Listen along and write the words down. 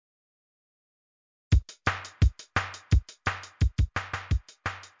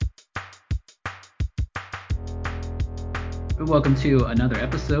Welcome to another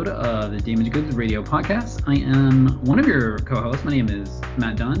episode of the Damaged Goods Radio Podcast. I am one of your co-hosts. My name is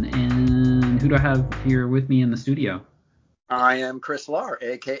Matt Dunn, and who do I have here with me in the studio? I am Chris Lahr,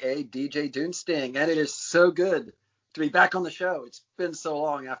 aka DJ Dunesting, and it is so good to be back on the show. It's been so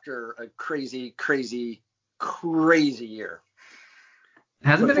long after a crazy year.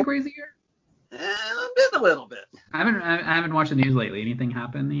 Has it been a crazy year? Been a little bit. I haven't watched the news lately. Anything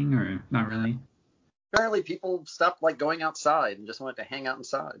happening or not really? Apparently people stopped going outside and just wanted to hang out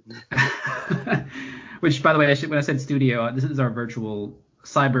inside. Which, by the way, when I said studio, this is our virtual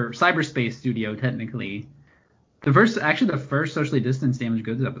cyberspace studio, technically. The first socially distanced Damaged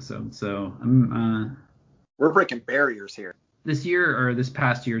Goods episode. So we're breaking barriers here. This year, or this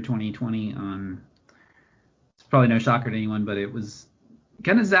past year, 2020, it's probably no shocker to anyone, but it was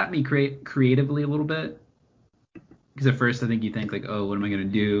kind of zapped me creatively a little bit. Because at first I think you think oh, what am I going to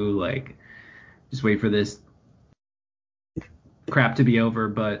do? Just wait for this crap to be over,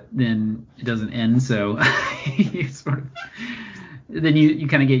 but then it doesn't end. So then you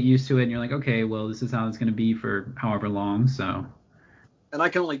kind of get used to it, and you're like, okay, well, this is how it's going to be for however long. So. And I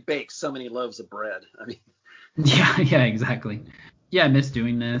can only bake so many loaves of bread. I mean. Yeah, exactly. Yeah, I miss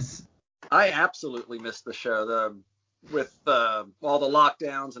doing this. I absolutely miss the show. With all the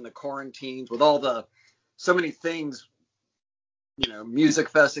lockdowns and the quarantines, with so many things. Music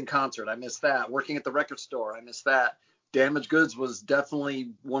fest and concert. I miss that. Working at the record store. I miss that. Damaged Goods was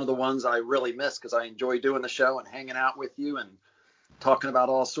definitely one of the ones I really missed because I enjoy doing the show and hanging out with you and talking about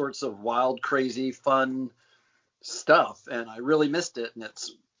all sorts of wild, crazy, fun stuff. And I really missed it. And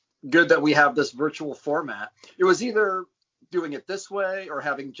it's good that we have this virtual format. It was either doing it this way or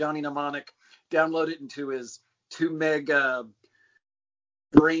having Johnny Mnemonic download it into his 2 meg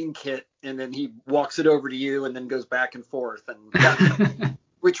brain kit, and then he walks it over to you and then goes back and forth. And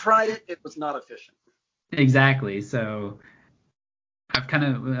we tried it. It was not efficient. Exactly. So I've kind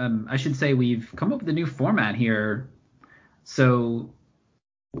of, I should say we've come up with a new format here. So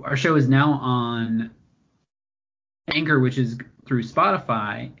our show is now on Anchor, which is through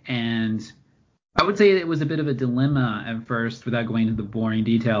Spotify. And I would say it was a bit of a dilemma at first, without going into the boring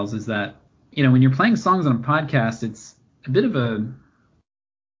details, is that, when you're playing songs on a podcast, it's a bit of a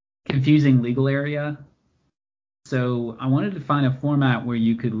confusing legal area. So I wanted to find a format where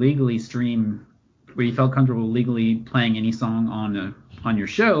you could legally stream, where you felt comfortable legally playing any song on your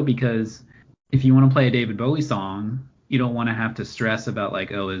show, because if you want to play a David Bowie song, you don't want to have to stress about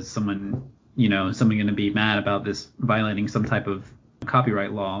is someone going to be mad about this violating some type of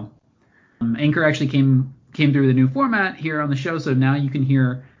copyright law. Anchor actually came through the new format here on the show, so now you can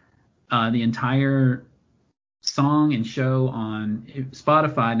hear the entire song and show on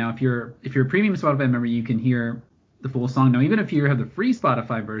Spotify. Now, if you're a premium Spotify member, you can hear the full song. Now, even if you have the free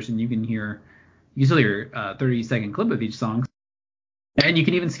Spotify version, you can still hear a 30-second clip of each song. And you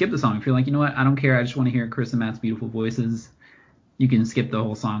can even skip the song. If you're like, you know what, I don't care, I just want to hear Chris and Matt's beautiful voices, you can skip the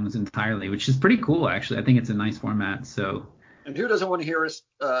whole songs entirely, which is pretty cool, actually. I think it's a nice format. So. And who doesn't want to hear us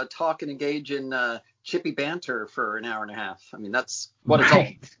talk and engage in chippy banter for an hour and a half? I mean, that's what it's all.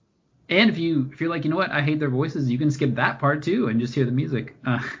 And if you're like, you know what, I hate their voices, you can skip that part too and just hear the music.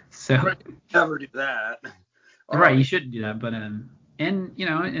 Never do that. Right, you shouldn't do that. But and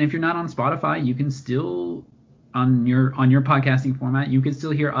if you're not on Spotify, you can still on your podcasting format, you can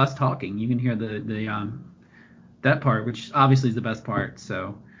still hear us talking. You can hear the that part, which obviously is the best part.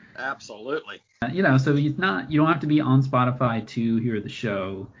 So absolutely. So you don't have to be on Spotify to hear the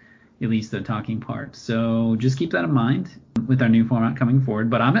show, at least the talking part. So just keep that in mind with our new format coming forward.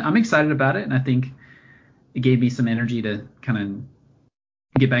 But I'm excited about it, and I think it gave me some energy to kind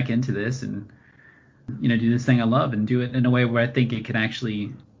of get back into this and do this thing I love and do it in a way where I think it can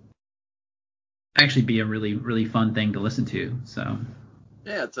actually be a really, really fun thing to listen to. So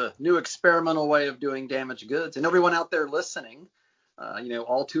yeah, it's a new experimental way of doing Damaged Goods, and everyone out there listening,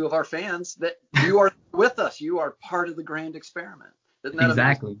 all 2 of our fans, that you are with us. You are part of the grand experiment. Isn't that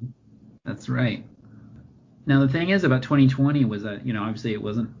exactly amazing? That's right. Now, the thing is about 2020 was that, obviously it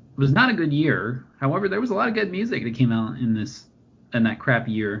was not a good year. However, there was a lot of good music that came out in that crap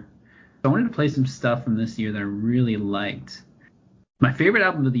year. So I wanted to play some stuff from this year that I really liked. My favorite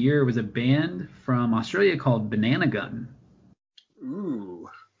album of the year was a band from Australia called Banana Gun. Ooh.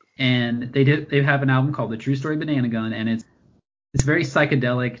 And they have an album called The True Story Banana Gun, and it's very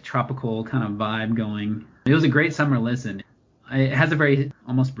psychedelic, tropical kind of vibe going. It was a great summer listen. It has a very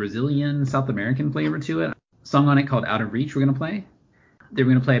almost Brazilian, South American flavor to it. Song on it called Out of Reach we're going to play. Then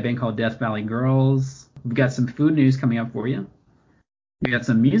we're going to play a band called Death Valley Girls. We've got some food news coming up for you. We got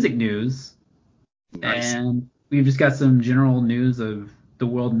some music news. Nice. And we've just got some general news of the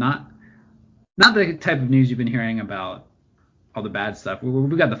world, not the type of news you've been hearing about all the bad stuff.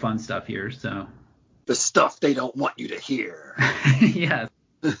 We got the fun stuff here, so. The stuff they don't want you to hear. Yeah.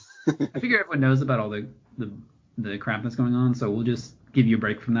 I figure everyone knows about all the crap that's going on, so we'll just give you a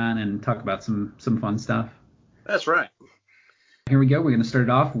break from that and talk about some fun stuff. That's right. Here we go. We're going to start it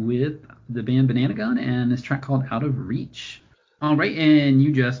off with the band Banana Gun and this track called Out of Reach. All right, and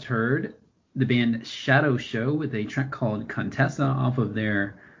you just heard the band Shadow Show with a track called Contessa off of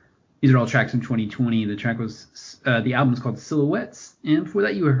their. These are all tracks from 2020. The album's called Silhouettes, and before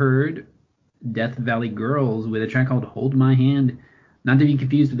that you heard Death Valley Girls with a track called Hold My Hand, not to be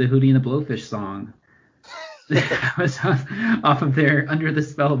confused with the Hootie and the Blowfish song. That was off of their Under the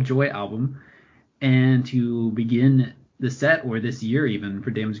Spell of Joy album. And to begin the set, or this year even, for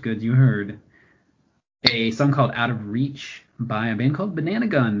Damaged Goods, you heard a song called Out of Reach by a band called Banana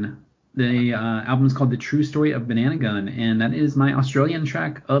Gun. The album is called The True Story of Banana Gun, and that is my Australian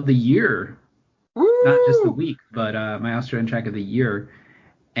track of the year. Woo! Not just the week, but my Australian track of the year.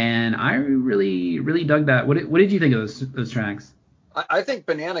 And I really, really dug that. What did you think of those tracks? I think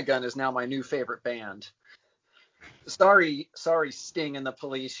Banana Gun is now my new favorite band. Sorry, Sting and the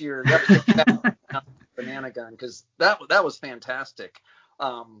Police. You're Banana Gun, because that was fantastic.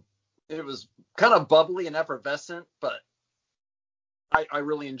 It was kind of bubbly and effervescent, but I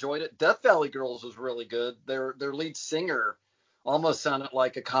really enjoyed it. Death Valley Girls was really good. Their lead singer almost sounded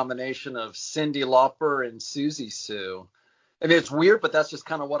like a combination of Cyndi Lauper and Susie Sue. I mean, it's weird, but that's just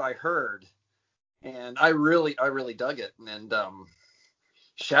kind of what I heard, and I really dug it. And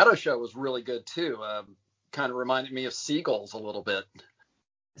Shadow Show was really good too. Kind of reminded me of Seagulls a little bit.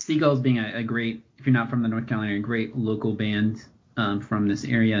 Seagulls being a great, if you're not from the North Carolina, a great local band from this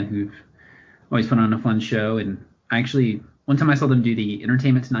area who've always put on a fun show. And one time I saw them do the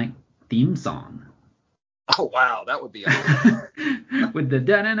Entertainment Tonight theme song. Oh wow, that would be awesome. With the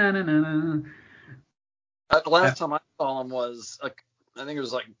da-na-na-na-na. The last time I saw them was, I think it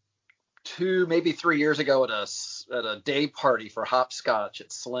was like 2, maybe 3 years ago at a day party for hopscotch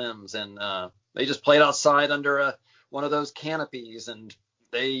at Slim's, and they just played outside under one of those canopies, and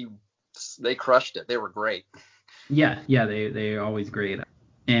they crushed it. They were great. Yeah, they're always great.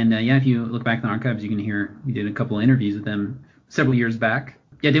 And if you look back in the archives, you can hear we did a couple of interviews with them several years back.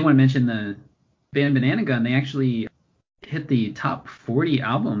 Yeah, I did want to mention the band Banana Gun. They actually hit the top 40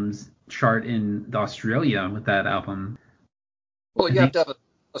 albums chart in Australia with that album. Well, you have to have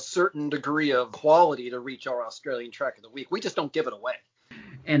a certain degree of quality to reach our Australian track of the week. We just don't give it away.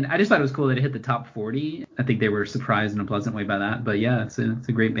 And I just thought it was cool that it hit the top 40. I think they were surprised in a pleasant way by that. But yeah, it's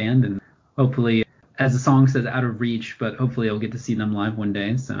a great band, and hopefully, as the song says, Out of Reach, but hopefully I'll get to see them live one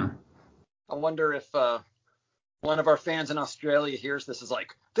day. So I wonder if one of our fans in Australia hears this, is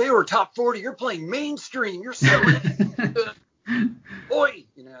like, they were top 40. You're playing mainstream. You're so oi,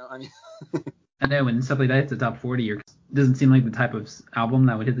 I mean. I know when stuff like that hits the top 40, it doesn't seem like the type of album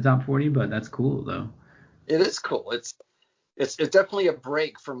that would hit the top 40, but that's cool though. It is cool. It's definitely a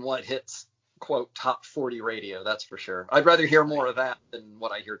break from what hits, quote, top 40 radio, that's for sure. I'd rather hear more of that than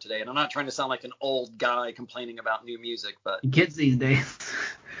what I hear today. And I'm not trying to sound like an old guy complaining about new music, but kids these days.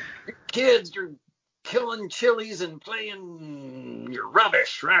 Kids, you're killing chilies and playing your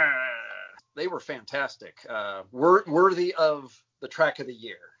rubbish. They were fantastic. Worthy of the track of the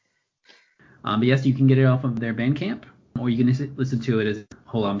year. But yes, you can get it off of their Bandcamp, or you can listen to it as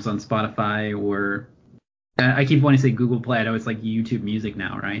whole albums on Spotify, or I keep wanting to say Google Play. I know it's like YouTube Music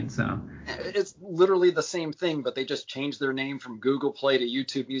now, right? So it's literally the same thing, but they just changed their name from Google Play to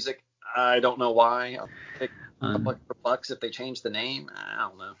YouTube Music. I don't know why. I'll take $100 if they change the name. I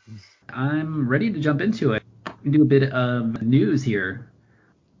don't know. I'm ready to jump into it. We do a bit of news here.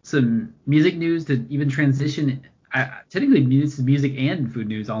 Some music news to even transition. Technically, music and food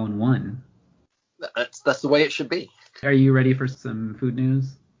news all in one. That's the way it should be. Are you ready for some food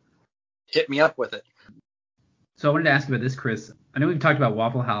news? Hit me up with it. So I wanted to ask you about this, Chris. I know we've talked about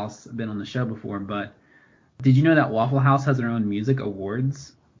Waffle House, been on the show before, but did you know that Waffle House has their own music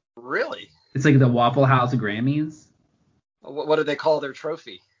awards? Really? It's like the Waffle House Grammys. What do they call their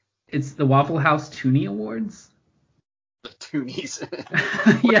trophy? It's the Waffle House Toonie Awards. The Toonies.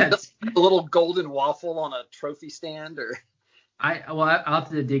 Yes. A little golden waffle on a trophy stand, or? I'll have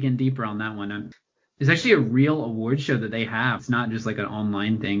to dig in deeper on that one. It's actually a real award show that they have. It's not just like an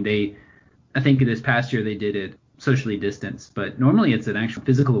online thing. I think this past year they did it socially distanced, but normally it's an actual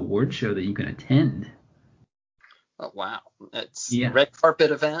physical award show that you can attend. Oh wow, it's a red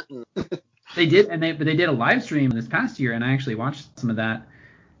carpet event. They did, but they did a live stream this past year, and I actually watched some of that.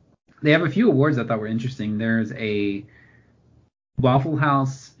 They have a few awards I thought were interesting. There's a Waffle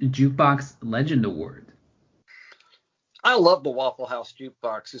House Jukebox Legend Award. I love the Waffle House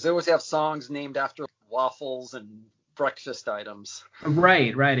Jukebox because they always have songs named after waffles and breakfast items.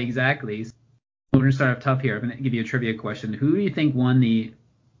 Right, exactly. So we're going to start off tough here. I'm going to give you a trivia question. Who do you think won the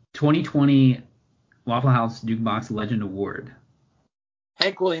 2020 Waffle House Jukebox Legend Award?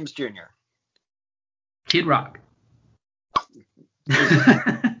 Hank Williams Jr. Kid Rock.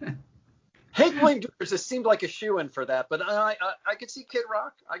 Hank Williams Jr. just seemed like a shoo-in for that, but I could see Kid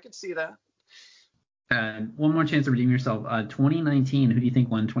Rock. I could see that. One more chance to redeem yourself. 2019. Who do you think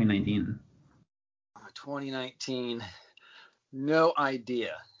won 2019? 2019. No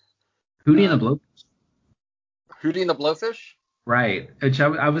idea. Hootie and the Blowfish. Hootie and the Blowfish? Right. Which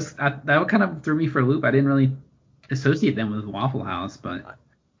that kind of threw me for a loop. I didn't really associate them with Waffle House, but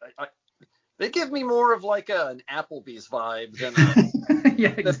they give me more of like an Applebee's vibe than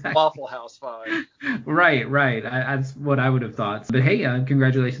exactly. a Waffle House vibe. Right. That's what I would have thought. But hey,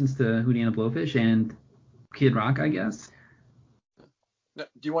 congratulations to Hootie and the Blowfish and Kid Rock, I guess. Do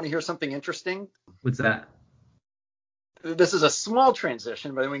you want to hear something interesting? What's that? This is a small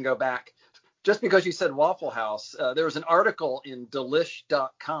transition, but then we can go back. Just because you said Waffle House, there was an article in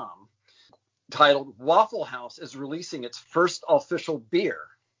Delish.com titled "Waffle House is releasing its first official beer."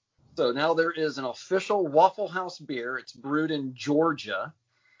 So now there is an official Waffle House beer. It's brewed in Georgia.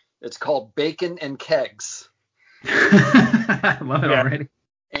 It's called Bacon and Kegs. I love it already.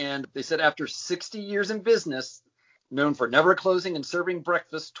 And they said after 60 years in business, known for never closing and serving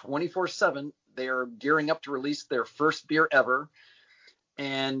breakfast 24/7, they are gearing up to release their first beer ever.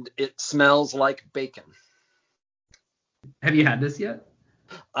 And it smells like bacon. Have you had this yet?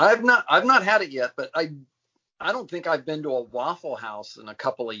 I've not had it yet, but I don't think I've been to a Waffle House in a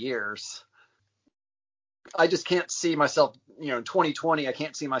couple of years. I just can't see myself, in 2020, I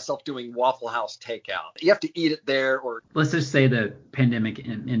can't see myself doing Waffle House takeout. You have to eat it there, or let's just say the pandemic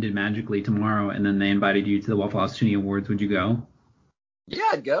ended magically tomorrow, and then they invited you to the Waffle House Toonie Awards. Would you go? Yeah,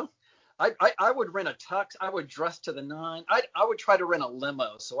 I'd go. I would rent a tux. I would dress to the nine. I would try to rent a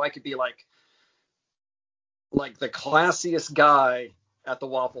limo so I could be like the classiest guy at the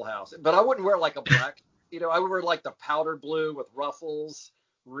Waffle House. But I wouldn't wear like a black, I would wear like the powder blue with ruffles,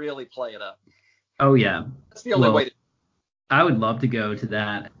 really play it up. Oh, yeah. That's the only way to. I would love to go to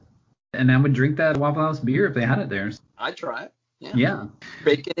that. And I would drink that Waffle House beer if they had it there. I'd try it. Yeah.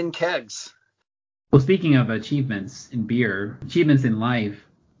 Bacon and kegs. Well, speaking of achievements in beer, achievements in life,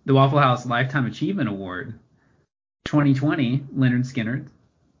 the Waffle House Lifetime Achievement Award, 2020, Leonard Skinner.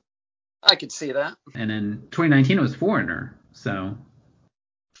 I could see that. And then 2019, it was Foreigner. So.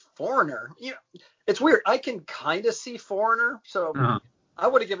 Foreigner? It's weird. I can kind of see Foreigner. So I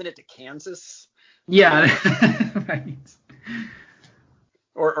would have given it to Kansas. Yeah. Right.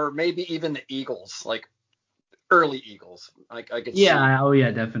 Or maybe even the Eagles, like early Eagles. I could see. Yeah. Oh,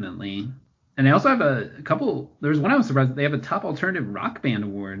 yeah, definitely. And they also have a couple. There's one I was surprised. They have a Top Alternative Rock Band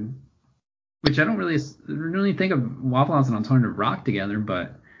Award, which I don't really think of Waffle House and alternative rock together.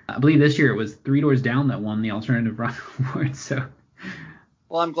 But I believe this year it was Three Doors Down that won the Alternative Rock Award. So.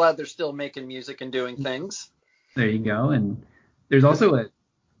 Well, I'm glad they're still making music and doing things. There you go. And there's also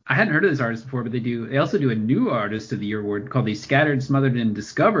I hadn't heard of this artist before, but they also do a new Artist of the Year award called the Scattered, Smothered, and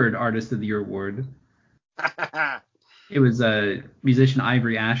Discovered Artist of the Year award. It was musician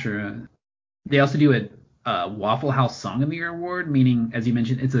Ivory Asher. They also do a Waffle House Song of the Year award, meaning, as you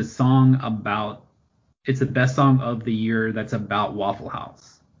mentioned, it's the best song of the year that's about Waffle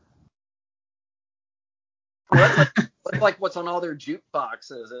House. Well, that's like what's on all their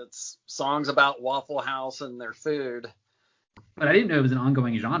jukeboxes. It's songs about Waffle House and their food. But I didn't know it was an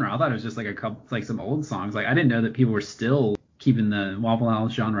ongoing genre. I thought it was just like some old songs. Like I didn't know that people were still keeping the Waffle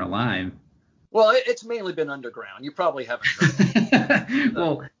House genre alive. Well, it's mainly been underground. You probably haven't heard.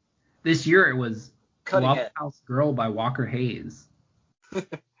 Well, this year it was Waffle Edge. House Girl by Walker Hayes.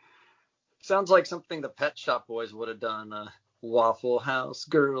 Sounds like something the Pet Shop Boys would have done. Waffle House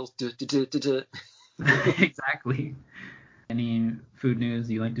Girls. Exactly. Any food news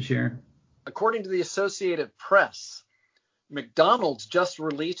you like to share? According to the Associated Press, McDonald's just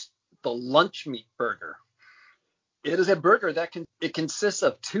released the Lunch Meat Burger. It is a burger that consists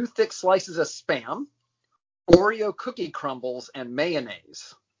of 2 thick slices of Spam, Oreo cookie crumbles, and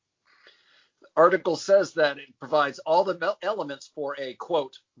mayonnaise. The article says that it provides all the elements for a,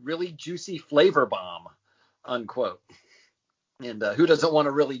 quote, really juicy flavor bomb, unquote. And who doesn't want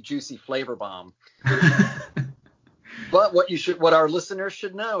a really juicy flavor bomb? But what our listeners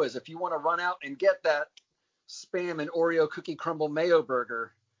should know is if you want to run out and get that Spam and Oreo cookie crumble mayo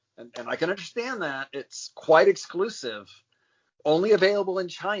burger, and I can understand that, it's quite exclusive, only available in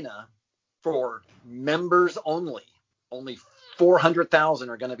China for members only. Only 400,000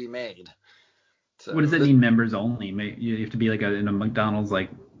 are going to be made. So what does it mean, members only? You have to be like in a McDonald's like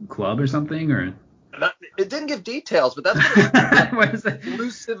club or something, or? It didn't give details, but that's what What is it?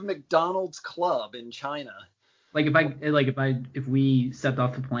 Exclusive McDonald's club in China. Like if we stepped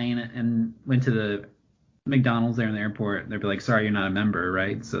off the plane and went to the McDonald's there in the airport, they'd be like, sorry, you're not a member,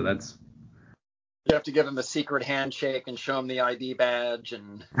 right? So that's You have to give them a secret handshake and show them the ID badge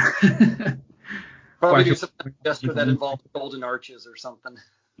and probably do some gesture that involves golden arches or something.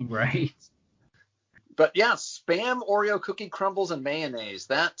 Right. But yeah, Spam Oreo cookie crumbles and mayonnaise.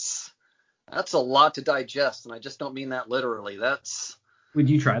 That's a lot to digest, and I just don't mean that literally. Would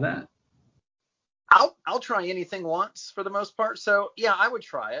you try that? I'll try anything once for the most part. So yeah, I would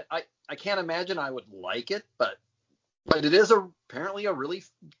try it. I can't imagine I would like it, but it is apparently a really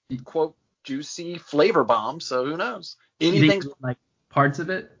quote juicy flavor bomb. So who knows? Anything like parts of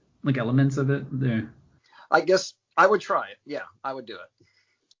it, like elements of it there. I guess I would try it. Yeah, I would do it.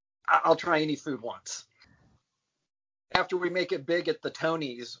 I'll try any food once. After we make it big at the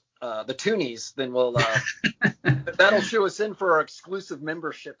Tonys, the Toonies, then we'll that'll show us in for our exclusive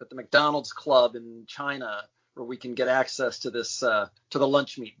membership at the McDonald's Club in China, where we can get access to this to the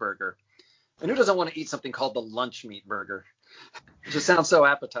lunch meat burger. And who doesn't want to eat something called the lunch meat burger? It just sounds so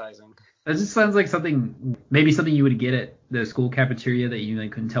appetizing. That just sounds like maybe something you would get at the school cafeteria that you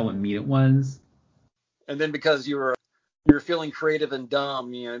couldn't tell what meat it was. And then because you're feeling creative and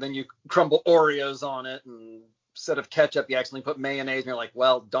dumb, then you crumble Oreos on it, and instead of ketchup, you accidentally put mayonnaise, and you're like,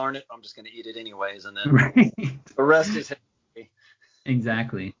 well, darn it, I'm just going to eat it anyways. And then right. The rest is history.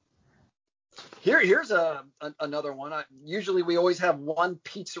 Exactly. Here's another one. Usually we always have one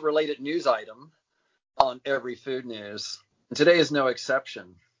pizza-related news item on every food news. And today is no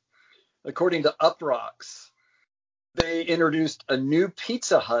exception. According to Uprocks, they introduced a new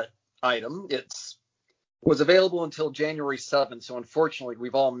Pizza Hut item. It was available until January 7th, so unfortunately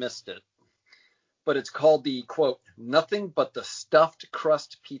we've all missed it. But it's called the, quote, nothing but the stuffed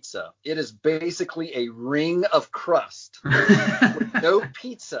crust pizza. It is basically a ring of crust with no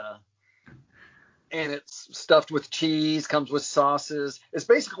pizza, and it's stuffed with cheese, comes with sauces. It's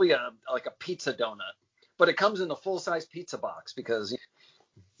basically like a pizza donut, but it comes in the full-size pizza box because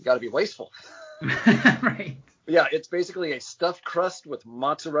you got to be wasteful. Right. Yeah, it's basically a stuffed crust with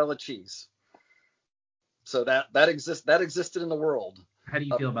mozzarella cheese. So that existed in the world. How do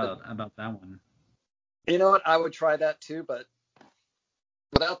you feel about that one? You know what? I would try that too, but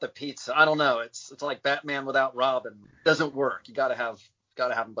without the pizza, I don't know. It's like Batman without Robin. It doesn't work. You gotta have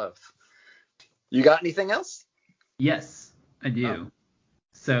them both. You got anything else? Yes, I do. Oh.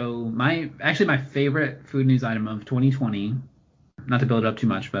 So my favorite food news item of 2020, not to build it up too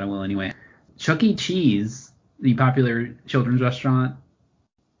much, but I will anyway. Chuck E. Cheese, the popular children's restaurant,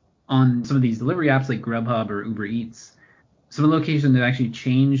 on some of these delivery apps like Grubhub or Uber Eats, some locations have actually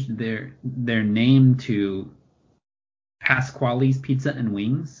changed their name to Pasquale's Pizza and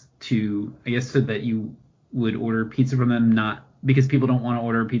Wings to, I guess, so that you would order pizza from them, not because people don't want to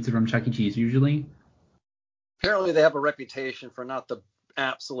order pizza from Chuck E. Cheese usually. Apparently they have a reputation for not the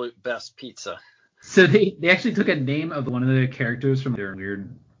absolute best pizza. So they actually took a name of one of the characters from their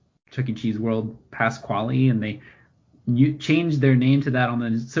weird Chuck E. Cheese world, Pasquale, and they changed their name to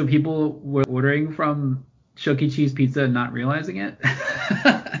that so people were ordering from Chuck E. Cheese pizza and not realizing it.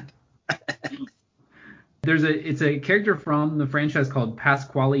 It's a character from the franchise called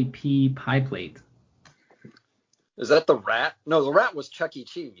Pasquale P. Pie Plate. Is that the rat? No, the rat was Chuck E.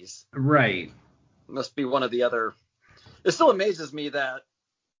 Cheese. Right. Must be one of the other. It still amazes me that,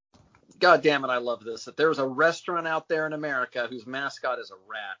 God damn it, I love this, that there's a restaurant out there in America whose mascot is a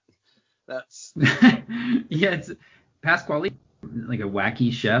rat. That's yeah, it's Pasquale, like a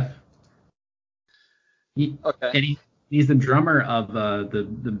wacky chef. Okay. And he's the drummer of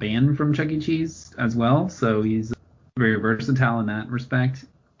the band from Chuck E. Cheese as well, so he's very versatile in that respect.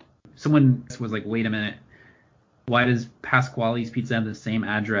 Someone was like, wait a minute, why does Pasquale's Pizza have the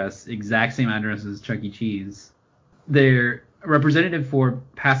exact same address as Chuck E. Cheese? Their representative for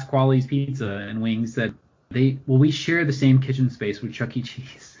Pasquale's Pizza and Wings said, we share the same kitchen space with Chuck E.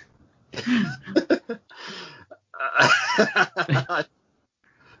 Cheese.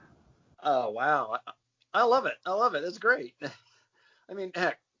 Oh, wow. I love it. It's great. I mean,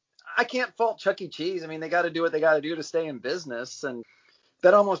 heck, I can't fault Chuck E. Cheese. I mean, they got to do what they got to do to stay in business. And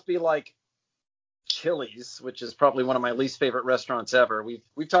that'd almost be like Chili's, which is probably one of my least favorite restaurants ever.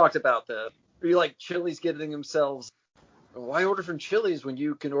 We've talked about that. Be like Chili's getting themselves, why order from Chili's when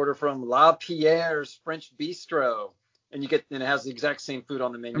you can order from La Pierre's French Bistro and it has the exact same food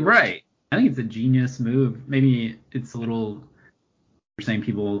on the menu? Right. I think it's a genius move. Maybe it's a little, you're saying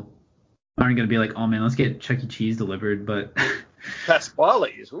people aren't going to be like, oh man, let's get Chuck E. Cheese delivered, but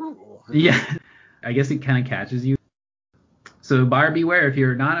Pasquale's. Ooh. Yeah, I guess it kind of catches you. So buyer beware. If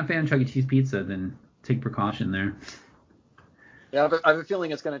you're not a fan of Chuck E. Cheese pizza, then take precaution there. Yeah, I have a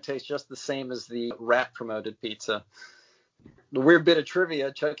feeling it's going to taste just the same as the rat promoted pizza. The weird bit of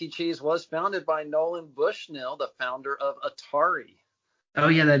trivia: Chuck E. Cheese was founded by Nolan Bushnell, the founder of Atari. Oh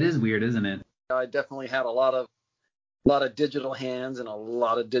yeah, that is weird, isn't it? I definitely had a lot of digital hands and a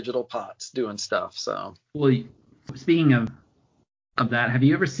lot of digital pots doing stuff. So. Well, speaking of that, have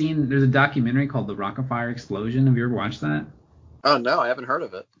you ever seen? There's a documentary called The Rock-afire Explosion. Have you ever watched that? Oh no, I haven't heard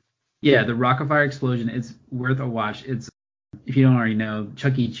of it. Yeah, The Rock-afire Explosion. It's worth a watch. It's, if you don't already know,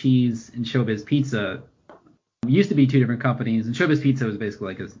 Chuck E. Cheese and Showbiz Pizza used to be two different companies, and Showbiz Pizza was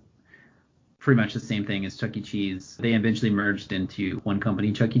basically like pretty much the same thing as Chuck E. Cheese. They eventually merged into one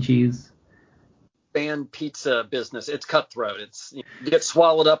company, Chuck E. Cheese. Band pizza business, it's cutthroat. It's, you get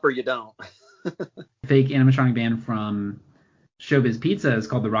swallowed up or you don't. Fake animatronic band from Showbiz Pizza is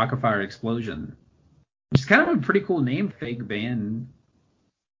called The Rock-afire Explosion, which is kind of a pretty cool name, fake band.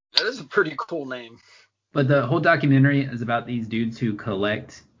 That is a pretty cool name. But the whole documentary is about these dudes who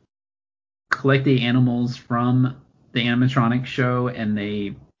collect the animals from the animatronic show, and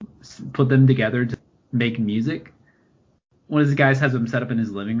they put them together to make music. One of the guys has them set up in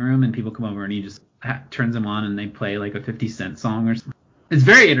his living room, and people come over and he just turns them on and they play like a 50 Cent song or something. It's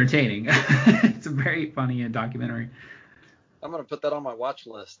very entertaining. It's a very funny documentary. I'm gonna put that on my watch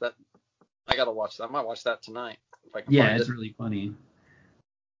list. That I gotta watch that. I might watch that tonight if I can Yeah, find it's it. really funny.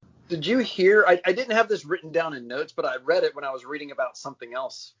 Did you hear? I didn't have this written down in notes, but I read it when I was reading about something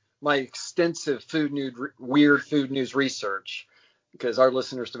else. My extensive weird food news research, because our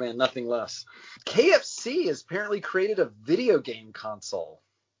listeners demand nothing less. KFC has apparently created a video game console.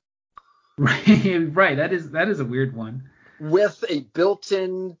 Right. That is a weird one. With a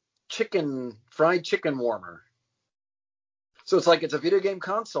built-in fried chicken warmer. So it's like it's a video game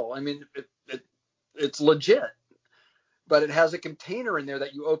console. I mean, it's legit, but it has a container in there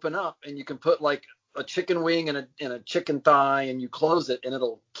that you open up and you can put like a chicken wing and a chicken thigh, and you close it and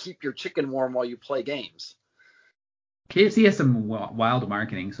it'll keep your chicken warm while you play games. KFC has some wild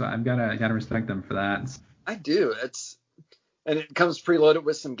marketing, so I've gotta respect them for that. I do. And it comes preloaded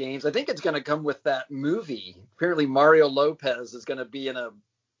with some games. I think it's going to come with that movie. Apparently Mario Lopez is going to be in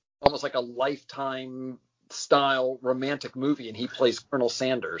almost like a Lifetime style romantic movie, and he plays Colonel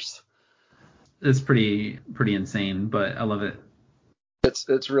Sanders. It's pretty insane, but I love it.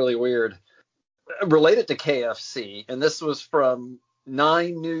 It's really weird. Related to KFC, and this was from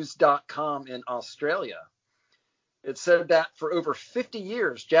 9news.com in Australia. It said that for over 50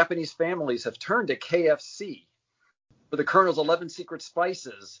 years, Japanese families have turned to KFC for the Colonel's 11 secret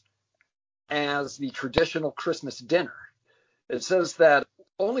spices as the traditional Christmas dinner. It says that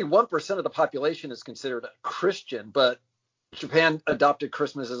only 1% of the population is considered Christian, but Japan adopted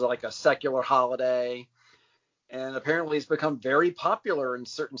Christmas as like a secular holiday, and apparently it's become very popular in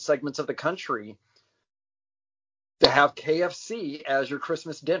certain segments of the country to have KFC as your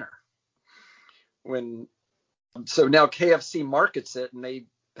Christmas dinner. So now KFC markets it, and they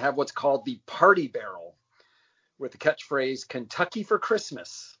have what's called the Party Barrel with the catchphrase "Kentucky for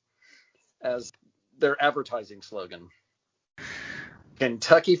Christmas" as their advertising slogan.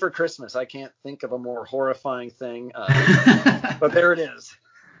 Kentucky for Christmas. I can't think of a more horrifying thing, but there it is.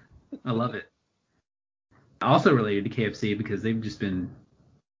 I love it. Also related to KFC, because they've just been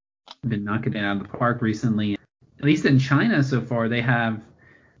knocking it out of the park recently. At least in China so far, they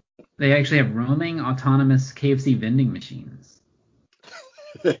actually have roaming autonomous KFC vending machines.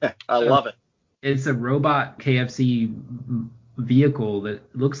 I love it. It's a robot KFC vehicle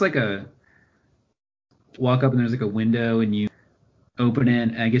that looks like walk up and there's like a window and you open it,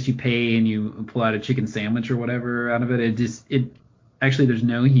 and I guess you pay and you pull out a chicken sandwich or whatever out of it. It actually, there's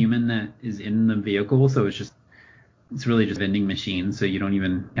no human that is in the vehicle, so it's really just a vending machine, so you don't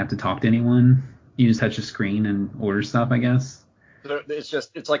even have to talk to anyone. You just touch a screen and order stuff, I guess.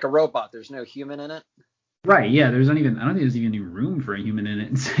 It's like a robot. There's no human in it. Right, yeah. I don't think there's even any room for a human in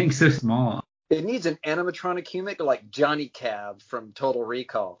it. It's like so small. It needs an animatronic human like Johnny Cab from Total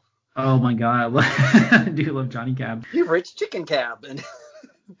Recall. Oh my god, I do love Johnny Cab. You rich chicken cab. And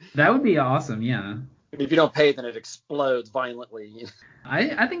that would be awesome, yeah. if you don't pay, then it explodes violently.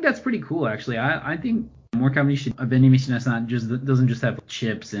 I think that's pretty cool, actually. I think more companies should a vending machine doesn't just have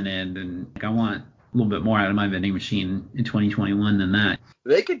chips in it, and I want a little bit more out of my vending machine in 2021 than that.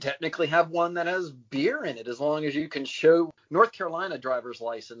 They could technically have one that has beer in it, as long as you can show North Carolina driver's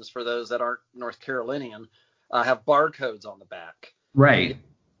license. For those that aren't North Carolinian, have barcodes on the back. Right.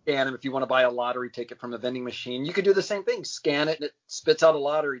 Scan them if you want to buy a lottery ticket from a vending machine. You could do the same thing. Scan it and it spits out a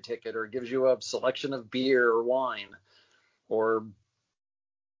lottery ticket, or it gives you a selection of beer or wine or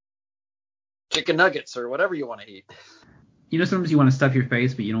chicken nuggets or whatever you want to eat. sometimes you want to stuff your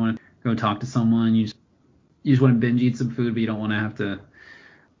face, but you don't want to go talk to someone. You just want to binge eat some food, but you don't want to have to.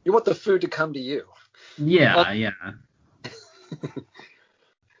 You want the food to come to you. Yeah, yeah.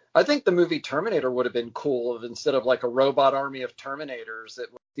 I think the movie Terminator would have been cool if instead of like a robot army of Terminators,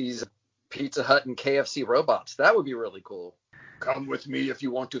 it was these Pizza Hut and KFC robots. That would be really cool. Come with me if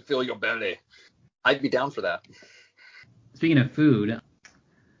you want to fill your belly. I'd be down for that. Speaking of food, I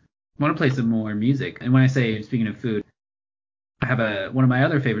want to play some more music. And when I say speaking of food, I have one of my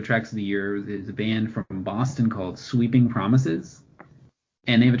other favorite tracks of the year is a band from Boston called Sweeping Promises.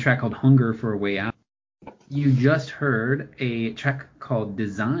 And they have a track called Hunger for a Way Out. You just heard a track called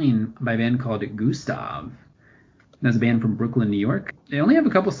Design by a band called Gustav. That's a band from Brooklyn, New York. They only have a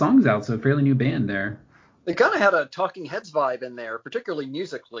couple songs out, so a fairly new band there. They kind of had a Talking Heads vibe in there, particularly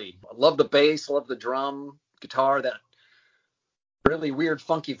musically. I love the bass, love the drum, guitar, that really weird,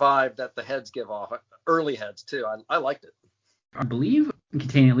 funky vibe that the Heads give off. Early Heads, too. I liked it. I believe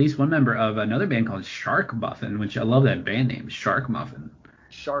containing at least one member of another band called Shark Muffin, which I love that band name, Shark Muffin.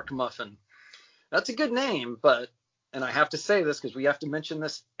 Shark Muffin. That's a good name, and I have to say this because we have to mention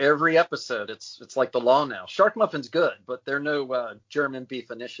this every episode. It's like the law now. Shark Muffin's good, but they're no German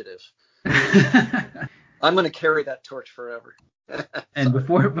Beef Initiative. I'm going to carry that torch forever. And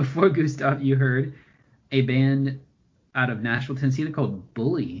before Gustav, you heard a band out of Nashville, Tennessee called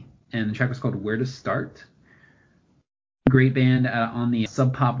Bully, and the track was called Where to Start. Great band on the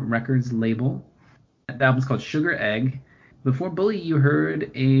Sub Pop Records label. The album's called Sugar Egg. Before Bully, you heard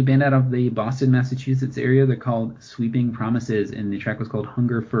a band out of the Boston, Massachusetts area. They're called Sweeping Promises, and the track was called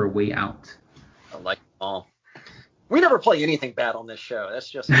Hunger for a Way Out. I like them all. We never play anything bad on this show. That's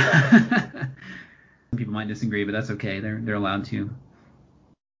just Some people might disagree, but that's okay. They're allowed to.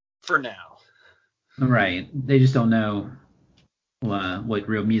 For now. Right. They just don't know what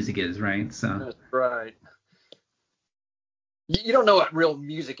real music is, right? So. That's right. You don't know what real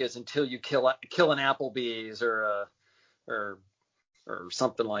music is until you kill an Applebee's or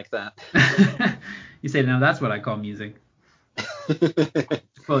something like that. You say, no, that's what I call music.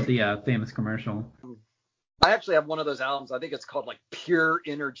 Quote the famous commercial. I actually have one of those albums. I think it's called like Pure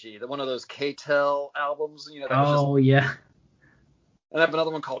Energy. One of those K-Tel albums. Yeah. And I have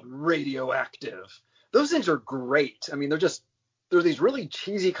another one called Radioactive. Those things are great. I mean, they're these really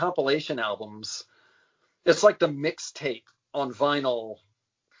cheesy compilation albums. It's like the mixtape on vinyl.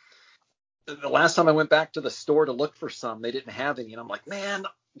 The last time I went back to the store to look for some, they didn't have any, and I'm like, man,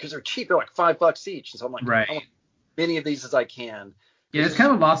 because they're cheap, they're like $5 each, and so I'm like, right. I want as many of these as I can. Yeah, it's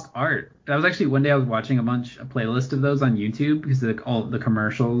kind of a lost art. That was actually one day I was watching a playlist of those on YouTube because all the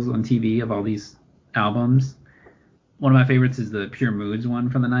commercials on TV of all these albums. One of my favorites is the Pure Moods one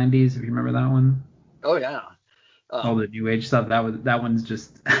from the 90s. If you remember that one. Oh yeah. All the new age stuff. That one's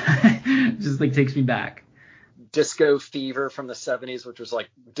just like takes me back. Disco Fever from the 70s, which was like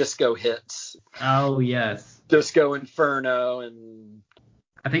disco hits. Oh yes. Disco Inferno and.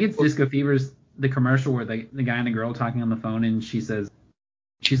 I think it's Disco Fever's the commercial where the guy and the girl talking on the phone and she's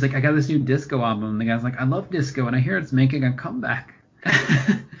like, I got this new disco album. And the guy's like, I love disco and I hear it's making a comeback.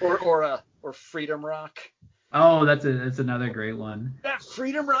 or Freedom Rock. Oh, that's another great one. That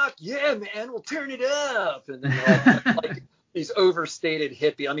Freedom Rock, yeah, man, we'll turn it up. And then like these overstated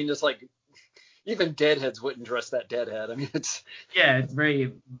hippie. I mean, just like even Deadheads wouldn't dress that Deadhead. I mean, it's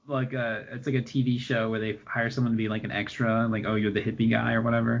very like it's like a TV show where they hire someone to be like an extra, like, oh, you're the hippie guy or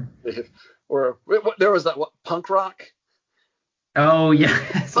whatever. Or there was that punk rock. Oh yeah,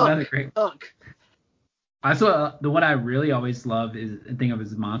 that's another great punk. Also, the one I really always love think of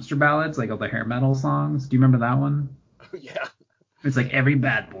as Monster Ballads, like all the hair metal songs. Do you remember that one? Oh, yeah. It's like every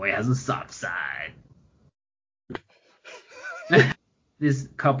bad boy has a soft side. This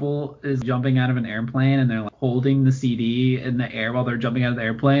couple is jumping out of an airplane and they're like holding the CD in the air while they're jumping out of the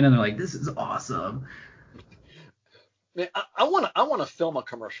airplane and they're like, this is awesome. Man, I want to film a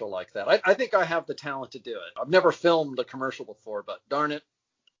commercial like that. I think I have the talent to do it. I've never filmed a commercial before, but darn it,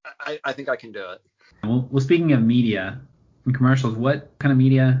 I think I can do it. Well, speaking of media and commercials, what kind of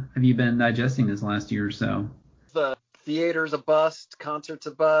media have you been digesting this last year or so? The theater's a bust, concerts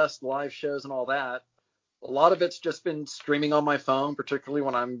a bust, live shows and all that. A lot of it's just been streaming on my phone, particularly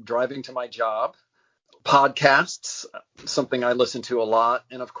when I'm driving to my job. Podcasts, something I listen to a lot,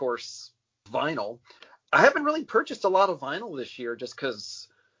 and of course, vinyl. I haven't really purchased a lot of vinyl this year just because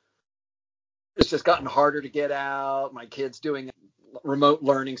it's just gotten harder to get out. My kid's doing remote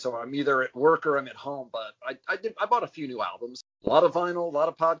learning, so I'm either at work or I'm at home. But I bought a few new albums. A lot of vinyl, a lot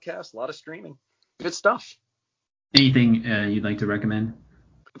of podcasts, a lot of streaming. Good stuff. Anything you'd like to recommend?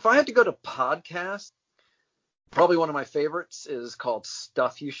 If I had to go to podcasts, probably one of my favorites is called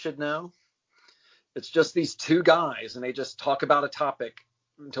Stuff You Should Know. It's just these two guys, and they just talk about a topic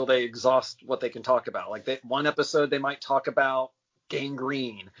until they exhaust what they can talk about. Like one episode, they might talk about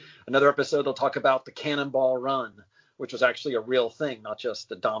gangrene. Another episode, they'll talk about the Cannonball Run, which was actually a real thing, not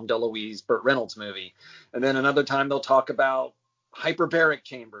just a Dom DeLuise, Burt Reynolds movie. And then another time, they'll talk about hyperbaric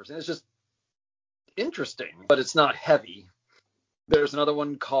chambers. And it's just interesting, but it's not heavy. There's another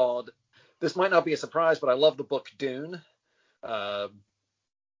one called, this might not be a surprise, but I love the book Dune.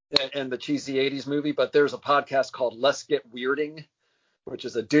 And the cheesy 80s movie, but there's a podcast called Let's Get Weirding, which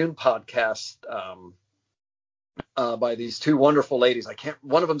is a Dune podcast by these two wonderful ladies.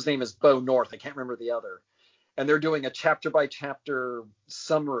 One of them's name is Bo North. I can't remember the other. And they're doing a chapter by chapter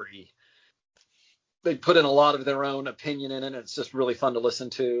summary. They put in a lot of their own opinion in it. And it's just really fun to listen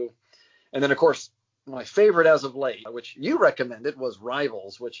to. And then, of course, my favorite as of late, which you recommended, was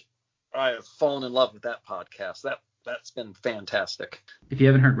Rivals, which I have fallen in love with that podcast. That's been fantastic. If you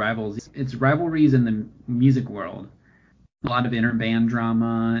haven't heard Rivals, it's rivalries in the music world. A lot of inter-band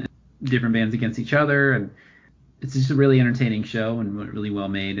drama, different bands against each other, and it's just a really entertaining show and really well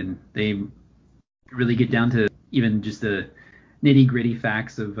made. And they really get down to even just the nitty-gritty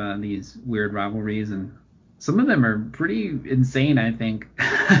facts of these weird rivalries, and some of them are pretty insane, I think.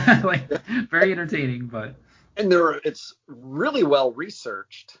 Like very entertaining, but it's really well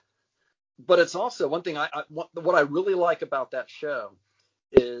researched. But it's also one thing what I really like about that show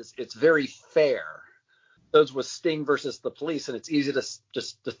is it's very fair. Those was Sting versus the Police, and it's easy to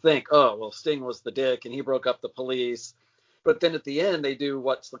just to think, oh, well, Sting was the dick and he broke up the Police. But then at the end, they do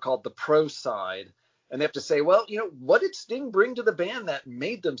what's called the pro side, and they have to say, well, what did Sting bring to the band that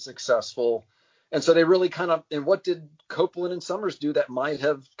made them successful? And so they really kind of, and what did Copeland and Summers do that might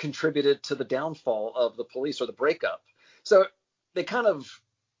have contributed to the downfall of the Police or the breakup? So they kind of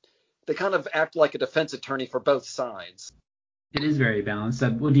act like a defense attorney for both sides. It is very balanced.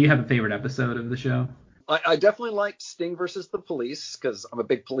 Well, do you have a favorite episode of the show? I definitely liked Sting versus the Police because I'm a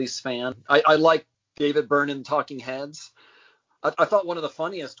big Police fan. I like David Byrne and Talking Heads. I thought one of the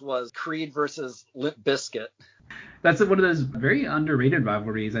funniest was Creed versus Limp Bizkit. That's one of those very underrated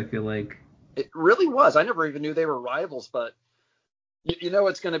rivalries, I feel like. It really was. I never even knew they were rivals, but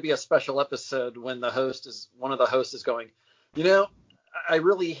it's going to be a special episode when one of the hosts is going, I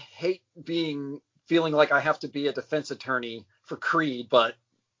really hate feeling like I have to be a defense attorney for Creed, but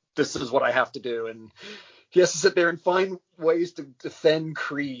this is what I have to do. And he has to sit there and find ways to defend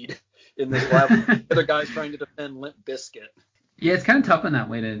Creed in this level. The other guy's trying to defend Limp Bizkit. Yeah, it's kind of tough in that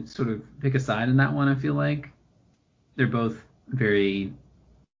way to sort of pick a side in that one, I feel like. They're both very,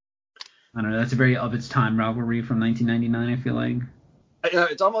 I don't know, that's a very of its time rivalry from 1999, I feel like.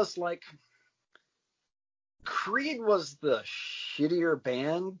 It's almost like Creed was the shittier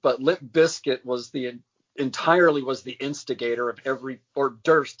band, but Limp Bizkit was entirely the instigator of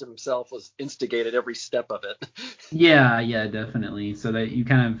Durst himself instigated every step of it. Yeah, definitely. So that you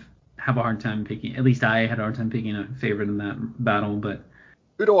kind of have a hard time picking, at least I had a hard time picking a favorite in that battle, but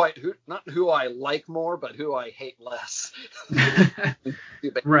not who I like more, but who I hate less.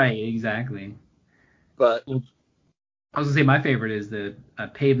 Right, exactly. But well, I was gonna say my favorite is the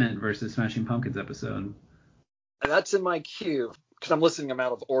Pavement versus Smashing Pumpkins episode. That's in my queue because I'm listening them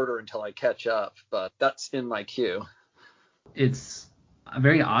out of order until I catch up, but that's in my queue. It's a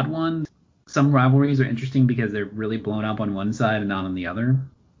very odd one. Some rivalries are interesting because they're really blown up on one side and not on the other.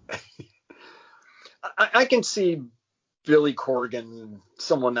 I can see Billy Corgan,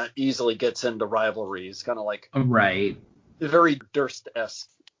 someone that easily gets into rivalries, kind of like right, very Durst-esque.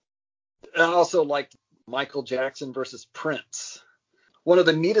 I also liked Michael Jackson versus Prince. One of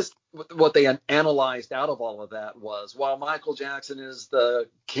the neatest, what they analyzed out of all of that was, while Michael Jackson is the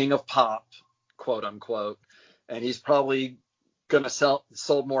king of pop, quote unquote, and he's probably going to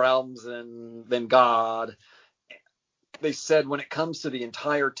sold more albums than God, they said when it comes to the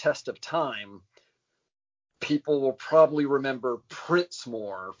entire test of time, people will probably remember Prince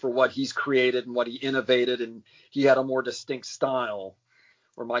more for what he's created and what he innovated, and he had a more distinct style,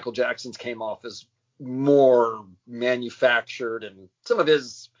 where Michael Jackson's came off as more manufactured, and some of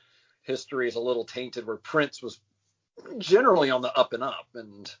his history is a little tainted, where Prince was generally on the up and up.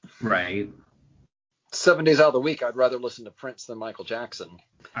 And right, 7 days out of the week, I'd rather listen to Prince than Michael Jackson.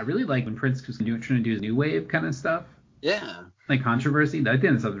 I really like when Prince was trying to do his new wave kind of stuff. Yeah. Like Controversy. I think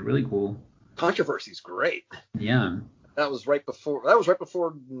that stuff is really cool. Controversy's great. Yeah. That was right before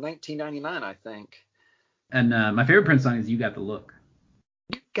 1999, I think. And my favorite Prince song is You Got the Look.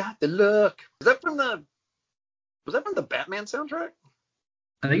 You Got the Look. Was that from the Batman soundtrack?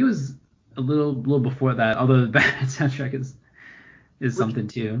 I think it was a little before that, although the Batman soundtrack is something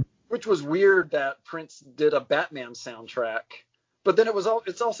too. Which was weird that Prince did a Batman soundtrack But then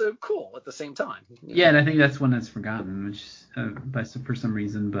it's also cool at the same time. Yeah, and I think that's one that's forgotten, which for some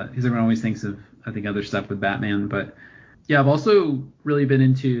reason, but because everyone always thinks of, I think, other stuff with Batman. But yeah, I've also really been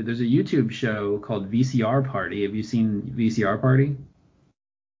into, there's a YouTube show called VCR Party. Have you seen VCR Party?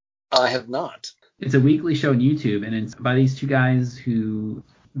 I have not. It's a weekly show on YouTube, and it's by these two guys who,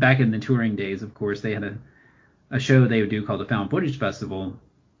 back in the touring days, of course, they had a show they would do called the Found Footage Festival.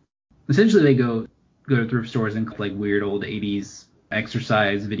 Essentially, they go to thrift stores and collect like weird old 80s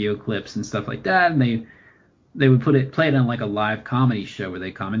exercise video clips and stuff like that, and they would play it on like a live comedy show where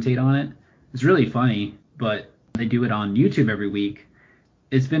they commentate on it. It's really funny, but they do it on YouTube every week.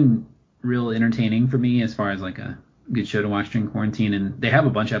 It's been real entertaining for me as far as like a good show to watch during quarantine, and they have a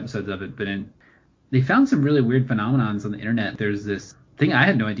bunch of episodes of it, but they found some really weird phenomenons on the internet. There's this thing I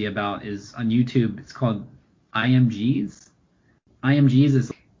had no idea about is on YouTube. It's called IMGs. IMGs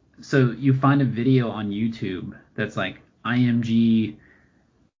is, so you find a video on YouTube that's like IMG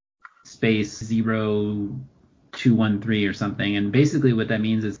space 0213 or something, and basically what that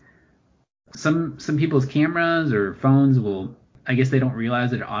means is some people's cameras or phones will, I guess they don't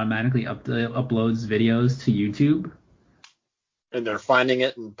realize that it automatically uploads videos to YouTube. And they're finding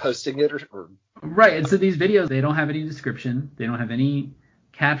it and posting it, or Right, and so these videos, they don't have any description, they don't have any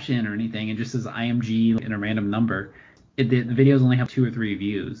caption or anything, it just says IMG in a random number. The videos only have 2 or 3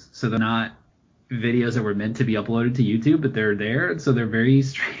 views, so they're not videos that were meant to be uploaded to YouTube, but they're there, so they're very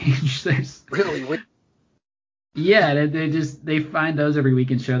strange. Really weird. Yeah, they find those every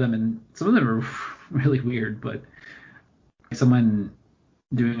week and show them, and some of them are really weird, but someone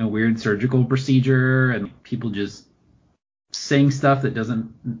doing a weird surgical procedure and people just saying stuff that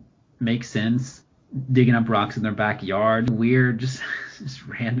doesn't make sense, digging up rocks in their backyard, weird, just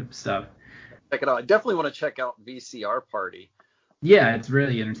random stuff. Check it out. I definitely want to check out VCR Party. Yeah, it's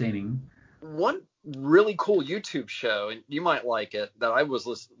really entertaining. One really cool YouTube show, and you might like it, that I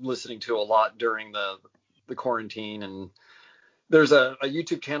was listening to a lot during the quarantine, and there's a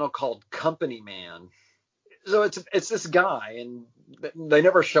YouTube channel called Company Man. So it's this guy, and they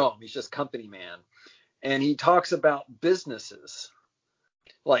never show him. He's just Company Man, and he talks about businesses,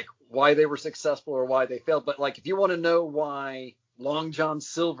 like why they were successful or why they failed. But like if you want to know why Long John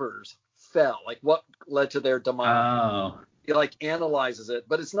Silver's fell, like what led to their demise, he like analyzes it,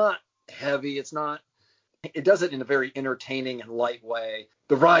 but it's not heavy. It does it in a very entertaining and light way.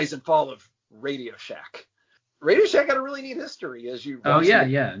 The rise and fall of Radio Shack. Radio Shack had a really neat history, as you. Oh yeah,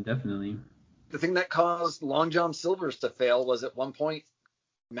 yeah, definitely. The thing that caused Long John Silver's to fail was at one point,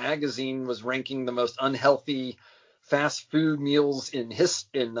 magazine was ranking the most unhealthy fast food meals in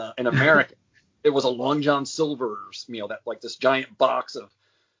America. It was a Long John Silver's meal, that like this giant box of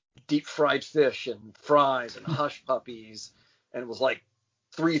deep fried fish and fries and hush puppies, and it was like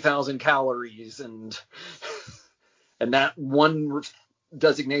 3,000 calories, and that one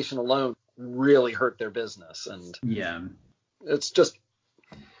designation alone really hurt their business. And yeah, it's just,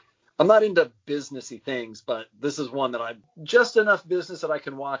 I'm not into businessy things, but this is one that I'm just enough business that I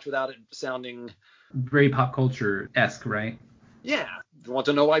can watch without it sounding very pop culture-esque, right? Yeah. You want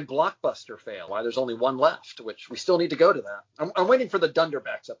to know why Blockbuster failed, why there's only one left, which we still need to go to that. I'm waiting for the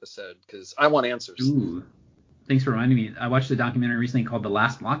Dunderbacks episode because I want answers. Ooh, thanks for reminding me. I watched a documentary recently called The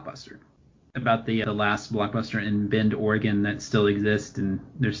Last Blockbuster, about the last Blockbuster in Bend, Oregon that still exists, and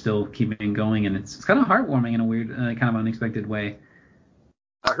they're still keeping going, and it's kind of heartwarming in a weird, kind of unexpected way.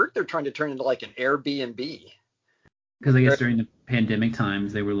 I heard they're trying to turn it into like an Airbnb. Because I guess during the pandemic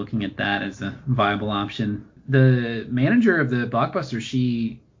times, they were looking at that as a viable option. The manager of the Blockbuster,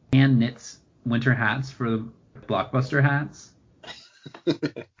 she hand knits winter hats for the Blockbuster hats.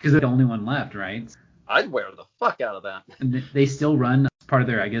 Because they're the only one left, right? I'd wear the fuck out of that. And they still run, part of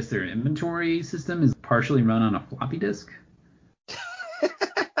their, I guess their inventory system is partially run on a floppy disk.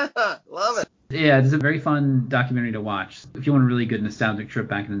 Love it. Yeah, it's a very fun documentary to watch. If you want a really good nostalgic trip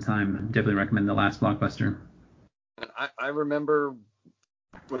back in time, I definitely recommend The Last Blockbuster. I remember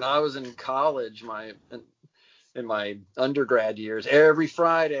when I was in college, in my undergrad years, every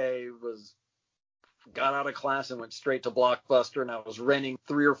Friday got out of class and went straight to Blockbuster, and I was renting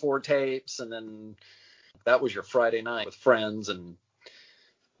 3 or 4 tapes, and then that was your Friday night with friends.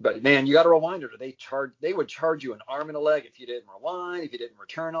 But man, you got to rewind it. They would charge you an arm and a leg if you didn't rewind, if you didn't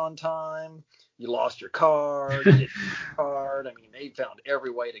return on time, you lost your card, you didn't get your card. I mean, they found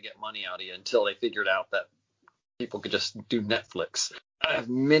every way to get money out of you until they figured out that people could just do Netflix. I have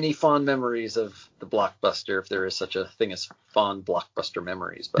many fond memories of the Blockbuster, if there is such a thing as fond Blockbuster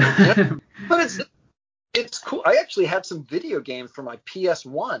memories. But it's cool. I actually had some video games for my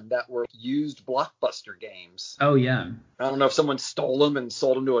PS1 that were used Blockbuster games. Oh, yeah. I don't know if someone stole them and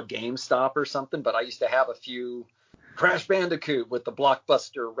sold them to a GameStop or something, but I used to have a few Crash Bandicoot with the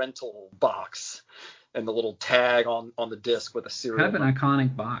Blockbuster rental box and the little tag on the disc with a serial Kind of an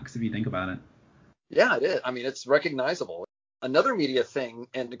iconic box if you think about it. Yeah, it is. I mean, it's recognizable. Another media thing,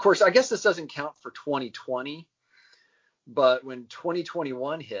 and of course, I guess this doesn't count for 2020, but when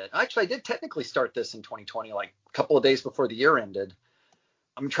 2021 hit, actually, I did technically start this in 2020, like a couple of days before the year ended.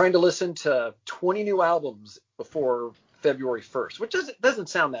 I'm trying to listen to 20 new albums before February 1st, which doesn't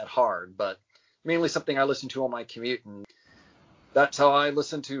sound that hard, but mainly something I listen to on my commute. And that's how I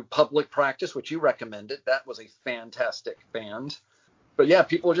listened to Public Practice, which you recommended. That was a fantastic band. But yeah,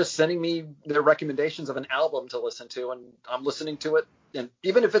 people are just sending me their recommendations of an album to listen to, and I'm listening to it. And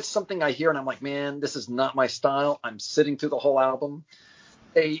even if it's something I hear and I'm like, man, this is not my style, I'm sitting through the whole album.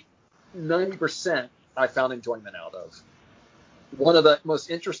 90% I found enjoyment out of. One of the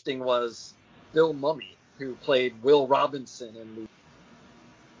most interesting was Bill Mumy, who played Will Robinson in the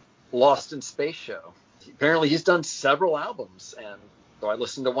Lost in Space show. Apparently he's done several albums, and so I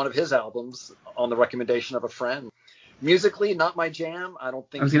listened to one of his albums on the recommendation of a friend. Musically, not my jam. I don't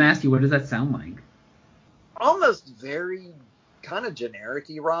think. I was going to ask you, what does that sound like? Almost very kind of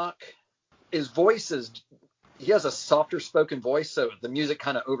generic-y rock. His voice he has a softer spoken voice, so the music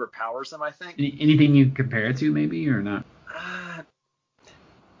kind of overpowers him, I think. Anything you compare it to, maybe, or not?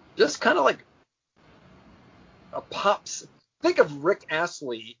 Just kind of like a pop. Think of Rick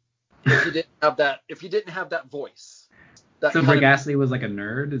Astley if you didn't have that voice. So Rick Astley was like a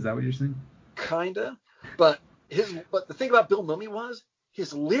nerd? Is that what you're saying? Kinda, but the thing about Bill Mumy was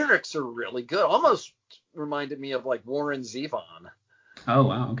his lyrics are really good. Almost reminded me of like Warren Zevon. Oh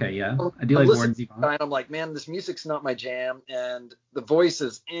wow, okay, yeah, I do like Warren Zevon. And I'm like, man, this music's not my jam, and the voice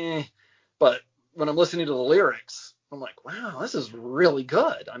is but when I'm listening to the lyrics, I'm like, wow, this is really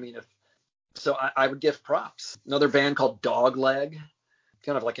good. I mean, I would give props. Another band called Dogleg,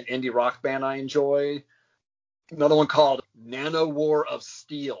 kind of like an indie rock band I enjoy. Another one called Nano War of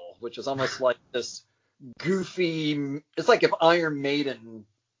Steel, which is almost like this goofy. It's like if Iron Maiden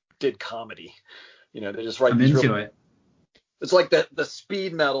did comedy. They just write. I'm into it. It's like the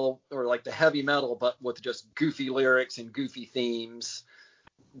speed metal or like the heavy metal, but with just goofy lyrics and goofy themes.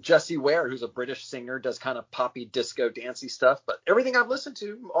 Jessie Ware, who's a British singer, does kind of poppy disco dancey stuff. But everything I've listened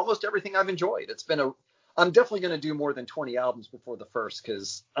to, almost everything I've enjoyed. I'm definitely going to do more than 20 albums before the first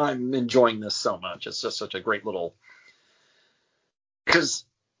because I'm enjoying this so much. It's just such a great little. Because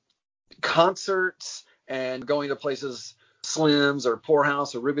concerts and going to places, Slim's or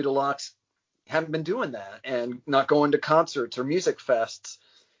Poorhouse or Ruby Deluxe, haven't been doing that, and not going to concerts or music fests.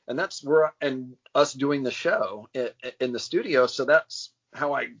 And that's and us doing the show in the studio. So that's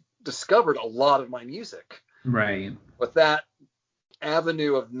how I discovered a lot of my music. Right. With that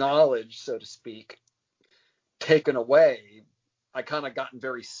avenue of knowledge, so to speak, taken away, I kind of gotten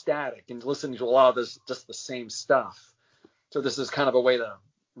very static and listening to a lot of this, just the same stuff. So this is kind of a way to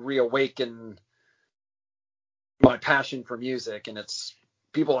reawaken my passion for music, and it's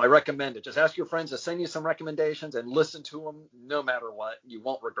people, I recommend it. Just ask your friends to send you some recommendations and listen to them no matter what. You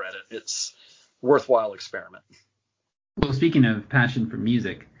won't regret it. It's worthwhile experiment. Well, speaking of passion for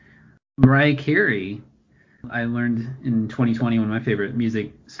music, Mariah Carey, I learned in 2020, one of my favorite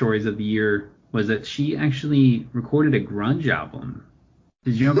music stories of the year was that she actually recorded a grunge album.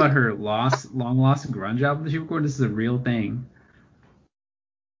 Did you know about her long lost grunge album that she recorded? This is a real thing.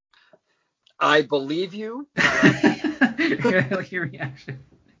 I believe you. Your reaction.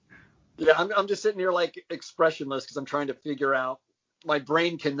 Yeah, I'm just sitting here like expressionless because I'm trying to figure out. My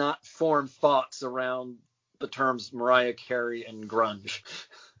brain cannot form thoughts around the terms Mariah Carey and grunge.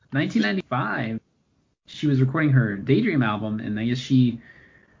 1995, she was recording her Daydream album, and I guess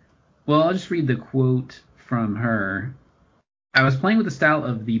I'll just read the quote from her. I was playing with the style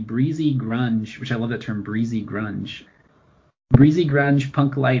of the breezy grunge, which I love that term, breezy grunge. Breezy grunge,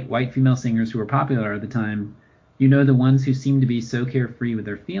 punk light, white female singers who were popular at the time. The ones who seemed to be so carefree with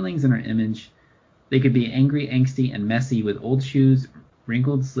their feelings and their image. They could be angry, angsty, and messy with old shoes,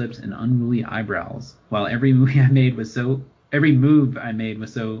 wrinkled slips, and unruly eyebrows. While every move I made was so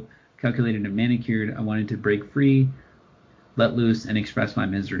calculated and manicured, I wanted to break free, let loose, and express my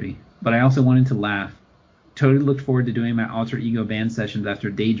misery. But I also wanted to laugh. Totally looked forward to doing my alter ego band sessions after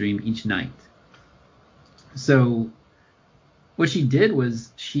Daydream each night. So what she did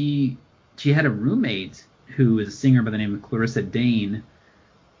was she had a roommate who is a singer by the name of Clarissa Dane,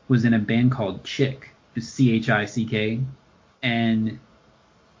 was in a band called Chick, Chick, and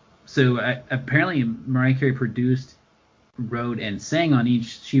so apparently Mariah Carey produced, wrote, and sang on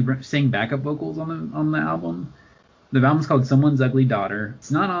each. She sang backup vocals on the album. The album's called Someone's Ugly Daughter.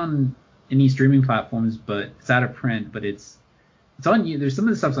 It's not on any streaming platforms, but it's out of print. But it's on you. There's some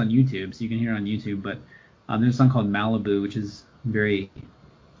of the stuff's on YouTube, so you can hear it on YouTube. But There's a song called Malibu, which is very,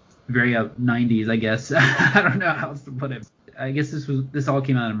 very 90s, I guess. I don't know how else to put it. I guess this all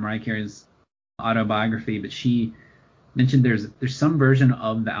came out in Mariah Carey's autobiography, but she mentioned there's some version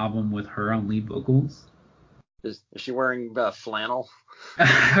of the album with her on lead vocals. Is she wearing flannel?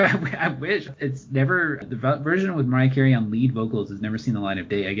 I wish. It's never, the version with Mariah Carey on lead vocals has never seen the light of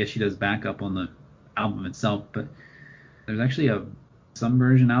day. I guess she does backup on the album itself, but there's actually some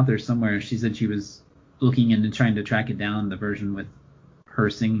version out there somewhere. She said she was looking into trying to track it down, the version with her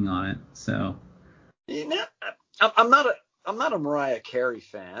singing on it. So, you know, I'm not a Mariah Carey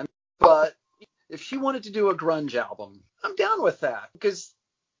fan, but if she wanted to do a grunge album, I'm down with that, because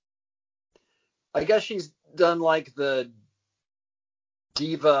I guess she's done like the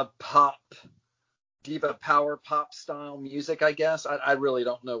diva power pop style music, I guess. I really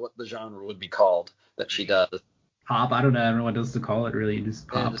don't know what the genre would be called that she does. Pop, I don't know what else to call it, really. Just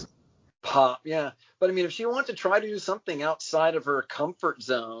pop. Yeah, just pop, yeah. But I mean, if she wanted to try to do something outside of her comfort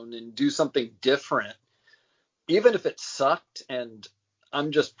zone and do something different, even if it sucked, and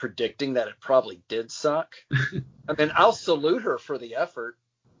I'm just predicting that it probably did suck, I mean, I'll salute her for the effort.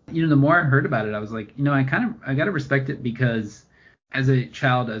 The more I heard about it, I was like, I gotta respect it, because as a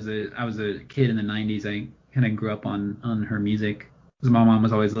child, I was a kid in the 90s, I kind of grew up on her music, because my mom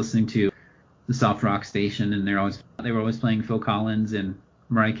was always listening to the soft rock station, and they were always playing Phil Collins and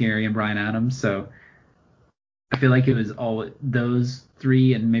Mariah Carey and Bryan Adams. So I feel like it was all those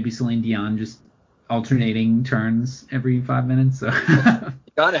three and maybe Celine Dion, just alternating turns every 5 minutes. So you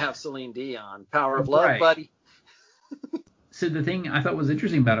gotta have Celine Dion, Power of Love, right, buddy. So the thing I thought was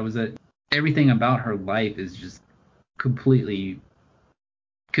interesting about it was that everything about her life is just completely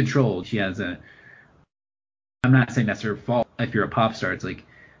controlled. I'm not saying that's her fault. If you're a pop star, it's like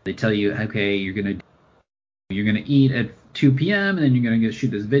they tell you, okay, you're gonna eat at 2 p.m. and then you're gonna go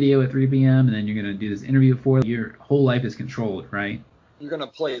shoot this video at 3 p.m. and then you're gonna do this interview at 4. Your whole life is controlled, right? You're gonna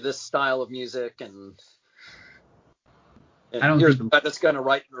play this style of music, and I don't here's think the guy that's gonna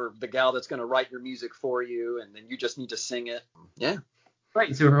write, or the gal that's gonna write your music for you, and then you just need to sing it. Yeah.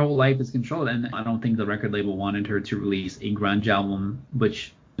 Right, so her whole life is controlled, and I don't think the record label wanted her to release a grunge album,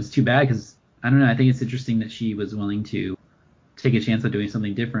 which is too bad, because I don't know, I think it's interesting that she was willing to take a chance at doing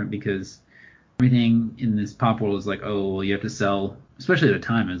something different, because everything in this pop world is like, oh, well, you have to sell, especially at the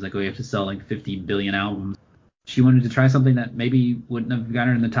time, it was like, oh, you have to sell like 50 billion albums. She wanted to try something that maybe wouldn't have gotten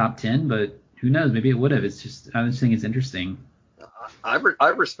her in the top 10, but who knows, maybe it would have. I just think it's interesting. I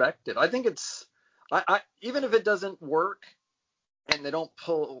respect it. I think it's, I even if it doesn't work and they don't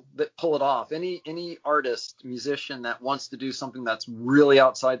pull it off, any artist, musician that wants to do something that's really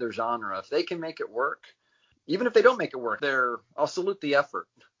outside their genre, if they can make it work, even if they don't make it work, I'll salute the effort.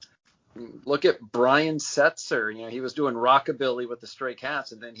 Look at Brian Setzer. He was doing rockabilly with the Stray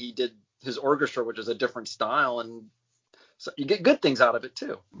Cats, and then he did his orchestra, which is a different style, and so you get good things out of it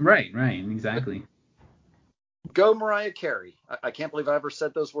too. Right, exactly. Go Mariah Carey. I can't believe I ever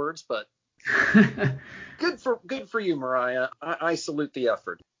said those words, but good for you, Mariah. I salute the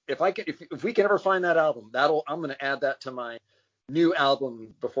effort. If we can ever find that album, I'm going to add that to my new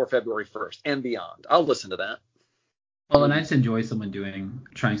album before February 1st and beyond. I'll listen to that. Well, and I just enjoy someone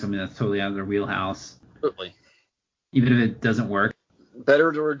trying something that's totally out of their wheelhouse. Absolutely. Even if it doesn't work.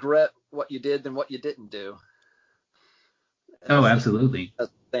 Better to regret what you did than what you didn't do. Oh, absolutely. As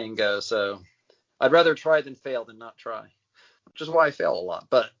the saying goes. So I'd rather try than fail than not try, which is why I fail a lot,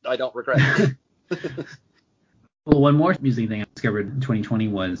 but I don't regret it. Well, one more music thing I discovered in 2020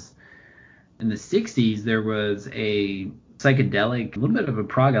 was in the 60s, there was a psychedelic, a little bit of a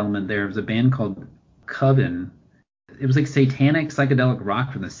prog element there. There was a band called Coven. It was like satanic psychedelic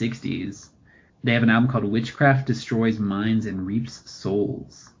rock from the 60s. They have an album called Witchcraft Destroys Minds and Reaps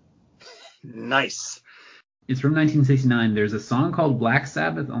Souls. Nice. It's from 1969. There's a song called Black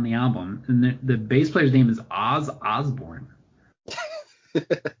Sabbath on the album, and the bass player's name is Oz Osbourne.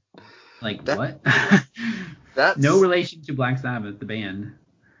 Like, what? That's no relation to Black Sabbath, the band.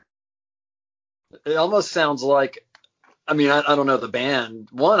 It almost sounds like, I mean, I don't know the band.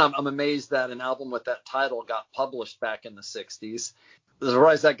 One, I'm amazed that an album with that title got published back in the 60s. I was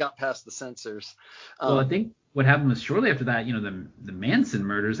surprised that got past the censors. Well, I think what happened was shortly after that, the Manson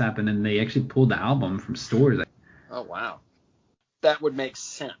murders happened, and they actually pulled the album from stores. Oh, wow. That would make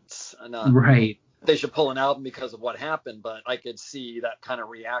sense. Right. They should pull an album because of what happened, but I could see that kind of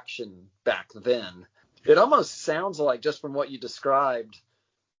reaction back then. It almost sounds like, just from what you described,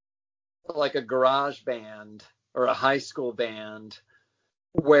 like a garage band or a high school band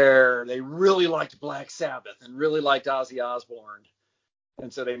where they really liked Black Sabbath and really liked Ozzy Osbourne.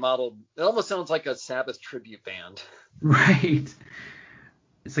 And so they modeled, it almost sounds like a Sabbath tribute band. Right.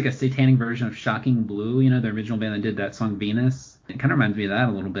 It's like a satanic version of Shocking Blue, the original band that did that song Venus. It kind of reminds me of that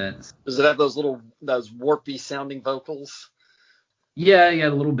a little bit. Does it have those warpy sounding vocals? Yeah, a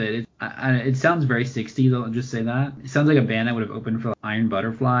little bit. It sounds very 60s, I'll just say that. It sounds like a band that would have opened for Iron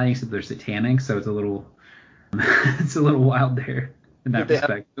Butterfly, except they're satanic, so it's a little it's a little wild there in Did that they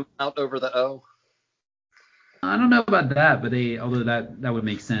respect. have out over the O? I don't know about that, but although that would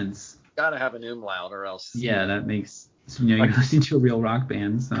make sense. Gotta have an umlaut or else. Yeah, that makes you're listening to a real rock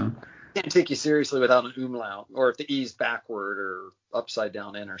band, so. Can't take you seriously without an umlaut, or if the E's backward or upside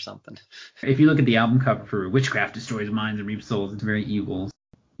down in or something. If you look at the album cover for Witchcraft Destroys Minds and Reaps Souls, it's very evil.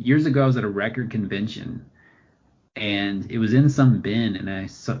 Years ago, I was at a record convention, and it was in some bin, and I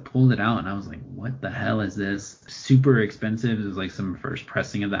pulled it out, and I was like, what the hell is this? Super expensive. It was like some first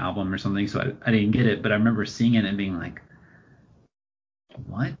pressing of the album or something, so I didn't get it, but I remember seeing it and being like,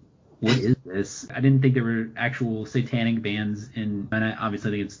 what? What is this? I didn't think there were actual satanic bands and I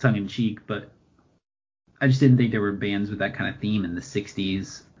obviously think it's tongue in cheek, but I just didn't think there were bands with that kind of theme in the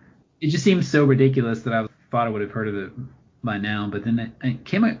 60s. It just seems so ridiculous that I thought I would have heard of it by now, but then it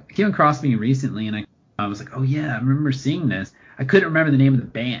came across me recently, and I was like, oh yeah, I remember seeing this. I couldn't remember the name of the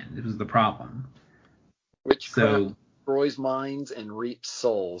band. It was the problem. Witchcraft Destroys Minds and Reaps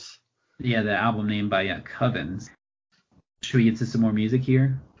Souls. Yeah, the album name by Covens. Should we get to some more music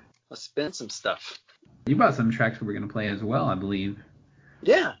here? Let's spin some stuff. You brought some tracks we were going to play as well, I believe.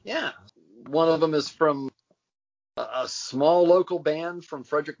 Yeah. One of them is from a small local band from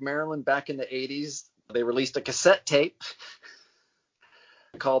Frederick, Maryland back in the 80s. They released a cassette tape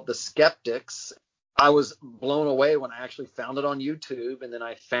called The Skeptics. I was blown away when I actually found it on YouTube, and then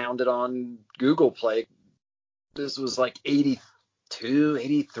I found it on Google Play. This was like 82,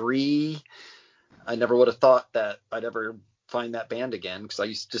 83. I never would have thought that I'd ever find that band again, because I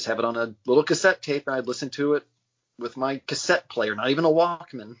used to just have it on a little cassette tape, and I'd listen to it with my cassette player, not even a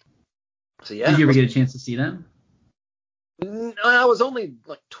Walkman. So yeah. Did you ever get a chance to see them? I was only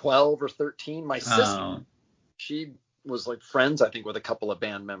like 12 or 13. My sister, she was like friends, I think, with a couple of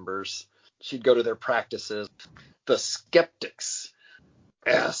band members. She'd go to their practices. The Skeptics,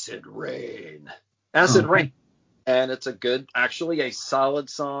 Acid Rain. And it's actually a solid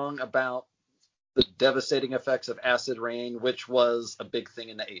song about the devastating effects of acid rain, which was a big thing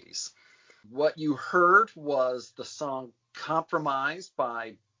in the 80s. What you heard was the song Compromise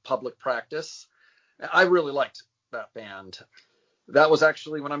by Public Practice. I really liked that band. That was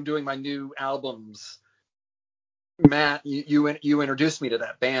actually when I'm doing my new albums. Matt, you introduced me to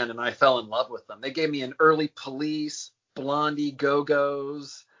that band, and I fell in love with them. They gave me an early Police, Blondie,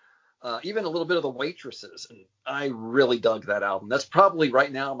 Go-Go's, even a little bit of the Waitresses, and I really dug that album. That's probably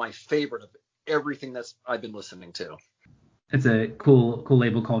right now my favorite of everything I've been listening to. It's a cool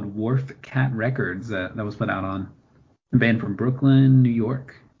label called Wharf Cat Records that was put out on a band from Brooklyn, New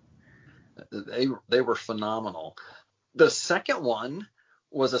York. They were phenomenal. The second one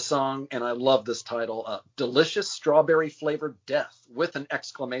was a song, and I love this title, Delicious Strawberry Flavored Death, with an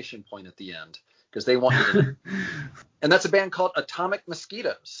exclamation point at the end, because they want you to. And that's a band called Atomic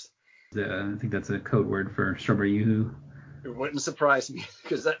Mosquitoes. I think that's a code word for Strawberry Yoo-Hoo. It wouldn't surprise me,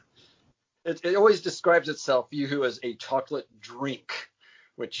 because it always describes itself, Yoo-Hoo, as a chocolate drink,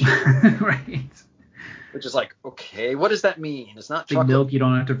 which right. Which is like, okay, what does that mean? It's not chocolate. Like milk you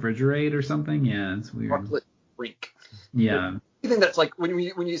don't have to refrigerate or something? Yeah, it's weird. Chocolate drink. Yeah. Anything that's like when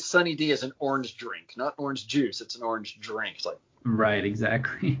you use Sunny D as an orange drink, not orange juice, it's an orange drink. It's like, right,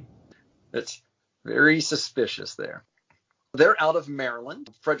 exactly. It's very suspicious there. They're out of Maryland,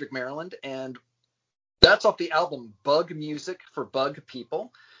 Frederick, Maryland, and that's off the album Bug Music for Bug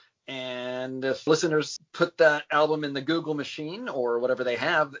People. And if listeners put that album in the Google machine or whatever they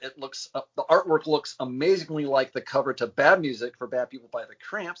have, the artwork looks amazingly like the cover to Bad Music for Bad People by the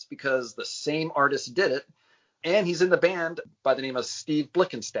Cramps, because the same artist did it, and he's in the band by the name of Steve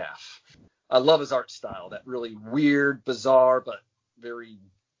Blickenstaff. I love his art style, that really weird, bizarre, but very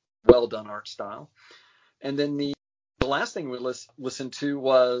well done art style. And then the last thing we listened to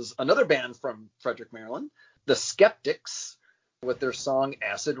was another band from Frederick, Maryland, The Skeptics, with their song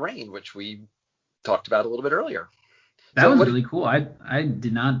Acid Rain, which we talked about a little bit earlier. That was really cool. I've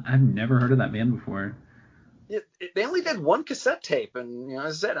never heard of that band before. They only did one cassette tape, and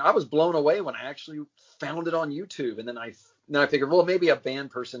as I said, I was blown away when I actually found it on YouTube, and then I figured, well, maybe a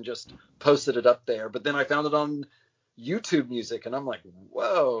band person just posted it up there, but then I found it on YouTube Music, and I'm like,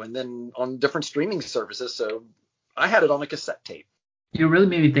 whoa, and then on different streaming services, so I had it on a cassette tape. It really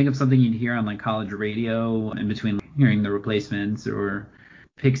made me think of something you'd hear on like college radio in between hearing the Replacements or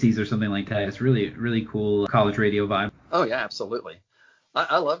Pixies or something like that. It's really, really cool college radio vibe. Oh, yeah, absolutely.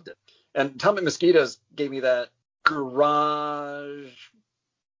 I loved it. And Atomic Mosquitoes gave me that garage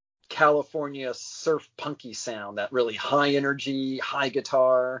California surf punky sound, that really high energy, high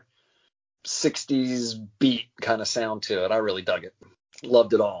guitar, 60s beat kind of sound to it. I really dug it.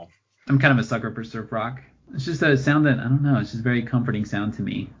 Loved it all. I'm kind of a sucker for surf rock. It's just a sound that, I don't know, it's just a very comforting sound to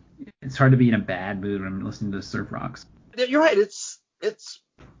me. It's hard to be in a bad mood when I'm listening to surf rocks. You're right. It's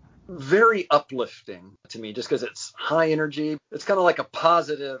very uplifting to me just because it's high energy. It's kind of like a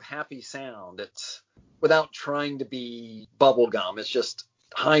positive, happy sound. It's without trying to be bubblegum. It's just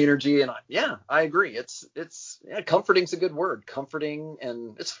high energy. And I agree. Comforting's a good word. Comforting,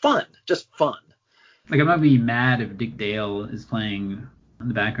 and it's fun. Just fun. Like, I might be mad if Dick Dale is playing in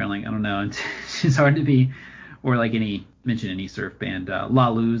the background. Like, I don't know. It's just hard to be, or like mention any surf band. La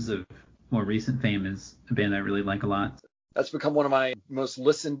Luz of more recent fame is a band I really like a lot. That's become one of my most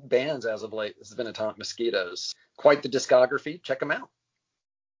listened bands as of late. This has been Atomic Mosquitoes. Quite the discography. Check them out.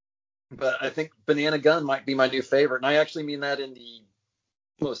 But I think Banana Gun might be my new favorite. And I actually mean that in the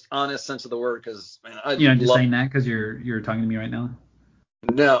most honest sense of the word, because You're just saying that because you're talking to me right now?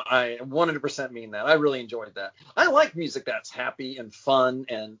 No, I 100% mean that. I really enjoyed that. I like music that's happy and fun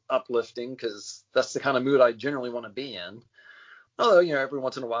and uplifting because that's the kind of mood I generally want to be in. Although, every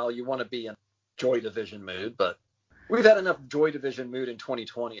once in a while you want to be in Joy Division mood, but we've had enough Joy Division mood in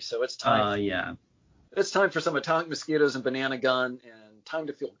 2020, so it's time. It's time for some Atomic Mosquitoes and Banana Gun, and time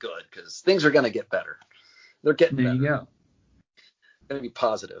to feel good because things are going to get better. They're getting better. There you go. Going to be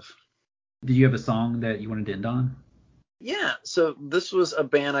positive. Did you have a song that you wanted to end on? Yeah, so this was a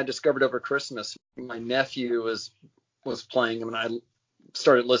band I discovered over Christmas. My nephew was playing them, and I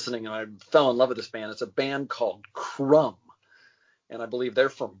started listening, and I fell in love with this band. It's a band called Crumb, and I believe they're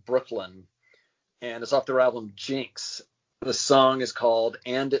from Brooklyn, and it's off their album Jinx. The song is called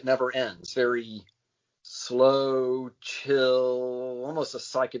And It Never Ends. Very slow, chill, almost a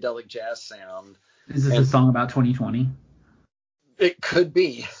psychedelic jazz sound. Is this a song about 2020? It could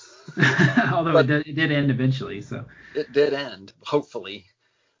be. Although it did end eventually, so. It did end, hopefully.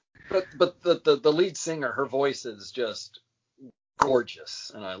 But the lead singer, her voice is just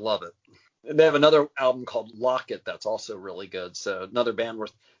gorgeous, and I love it. They have another album called Lock It that's also really good. So another band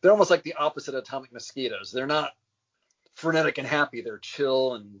they're almost like the opposite of Atomic Mosquitoes. They're not frenetic and happy. They're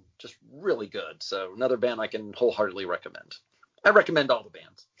chill and just really good. So another band I can wholeheartedly recommend. I recommend all the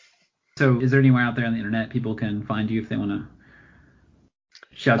bands. So is there anywhere out there on the internet people can find you if they want to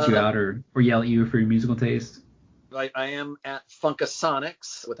shout you out or yell at you for your musical taste? I am at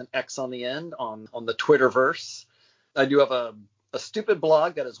Funkasonics with an X on the end on the Twitterverse. I do have a stupid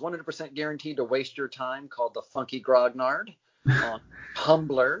blog that is 100% guaranteed to waste your time called The Funky Grognard on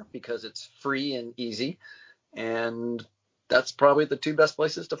Tumblr because it's free and easy. And that's probably the two best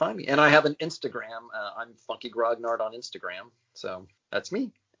places to find me. And I have an Instagram. I'm Funky Grognard on Instagram. So that's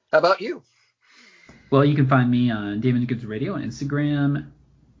me. How about you? Well, you can find me on Damage Goods Radio on Instagram,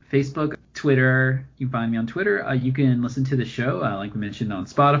 Facebook, Twitter. You can find me on Twitter. You can listen to the show, like we mentioned, on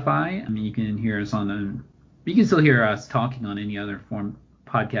Spotify. I mean, you can hear us you can still hear us talking on any other form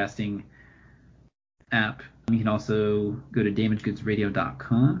podcasting app. You can also go to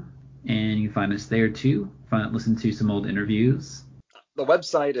damagegoodsradio.com and you can find us there too. Listen to some old interviews. The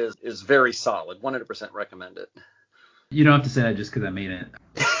website is very solid. 100% recommend it. You don't have to say that just because I made it.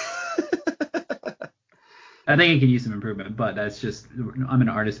 I think it can use some improvement, but that's just, I'm an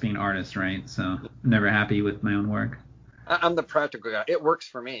artist being an artist, right? So I'm never happy with my own work. I'm the practical guy. It works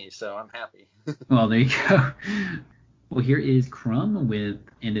for me, so I'm happy. Well, there you go. Well, here is Crumb with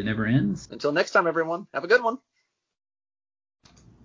And It Never Ends. Until next time, everyone, have a good one.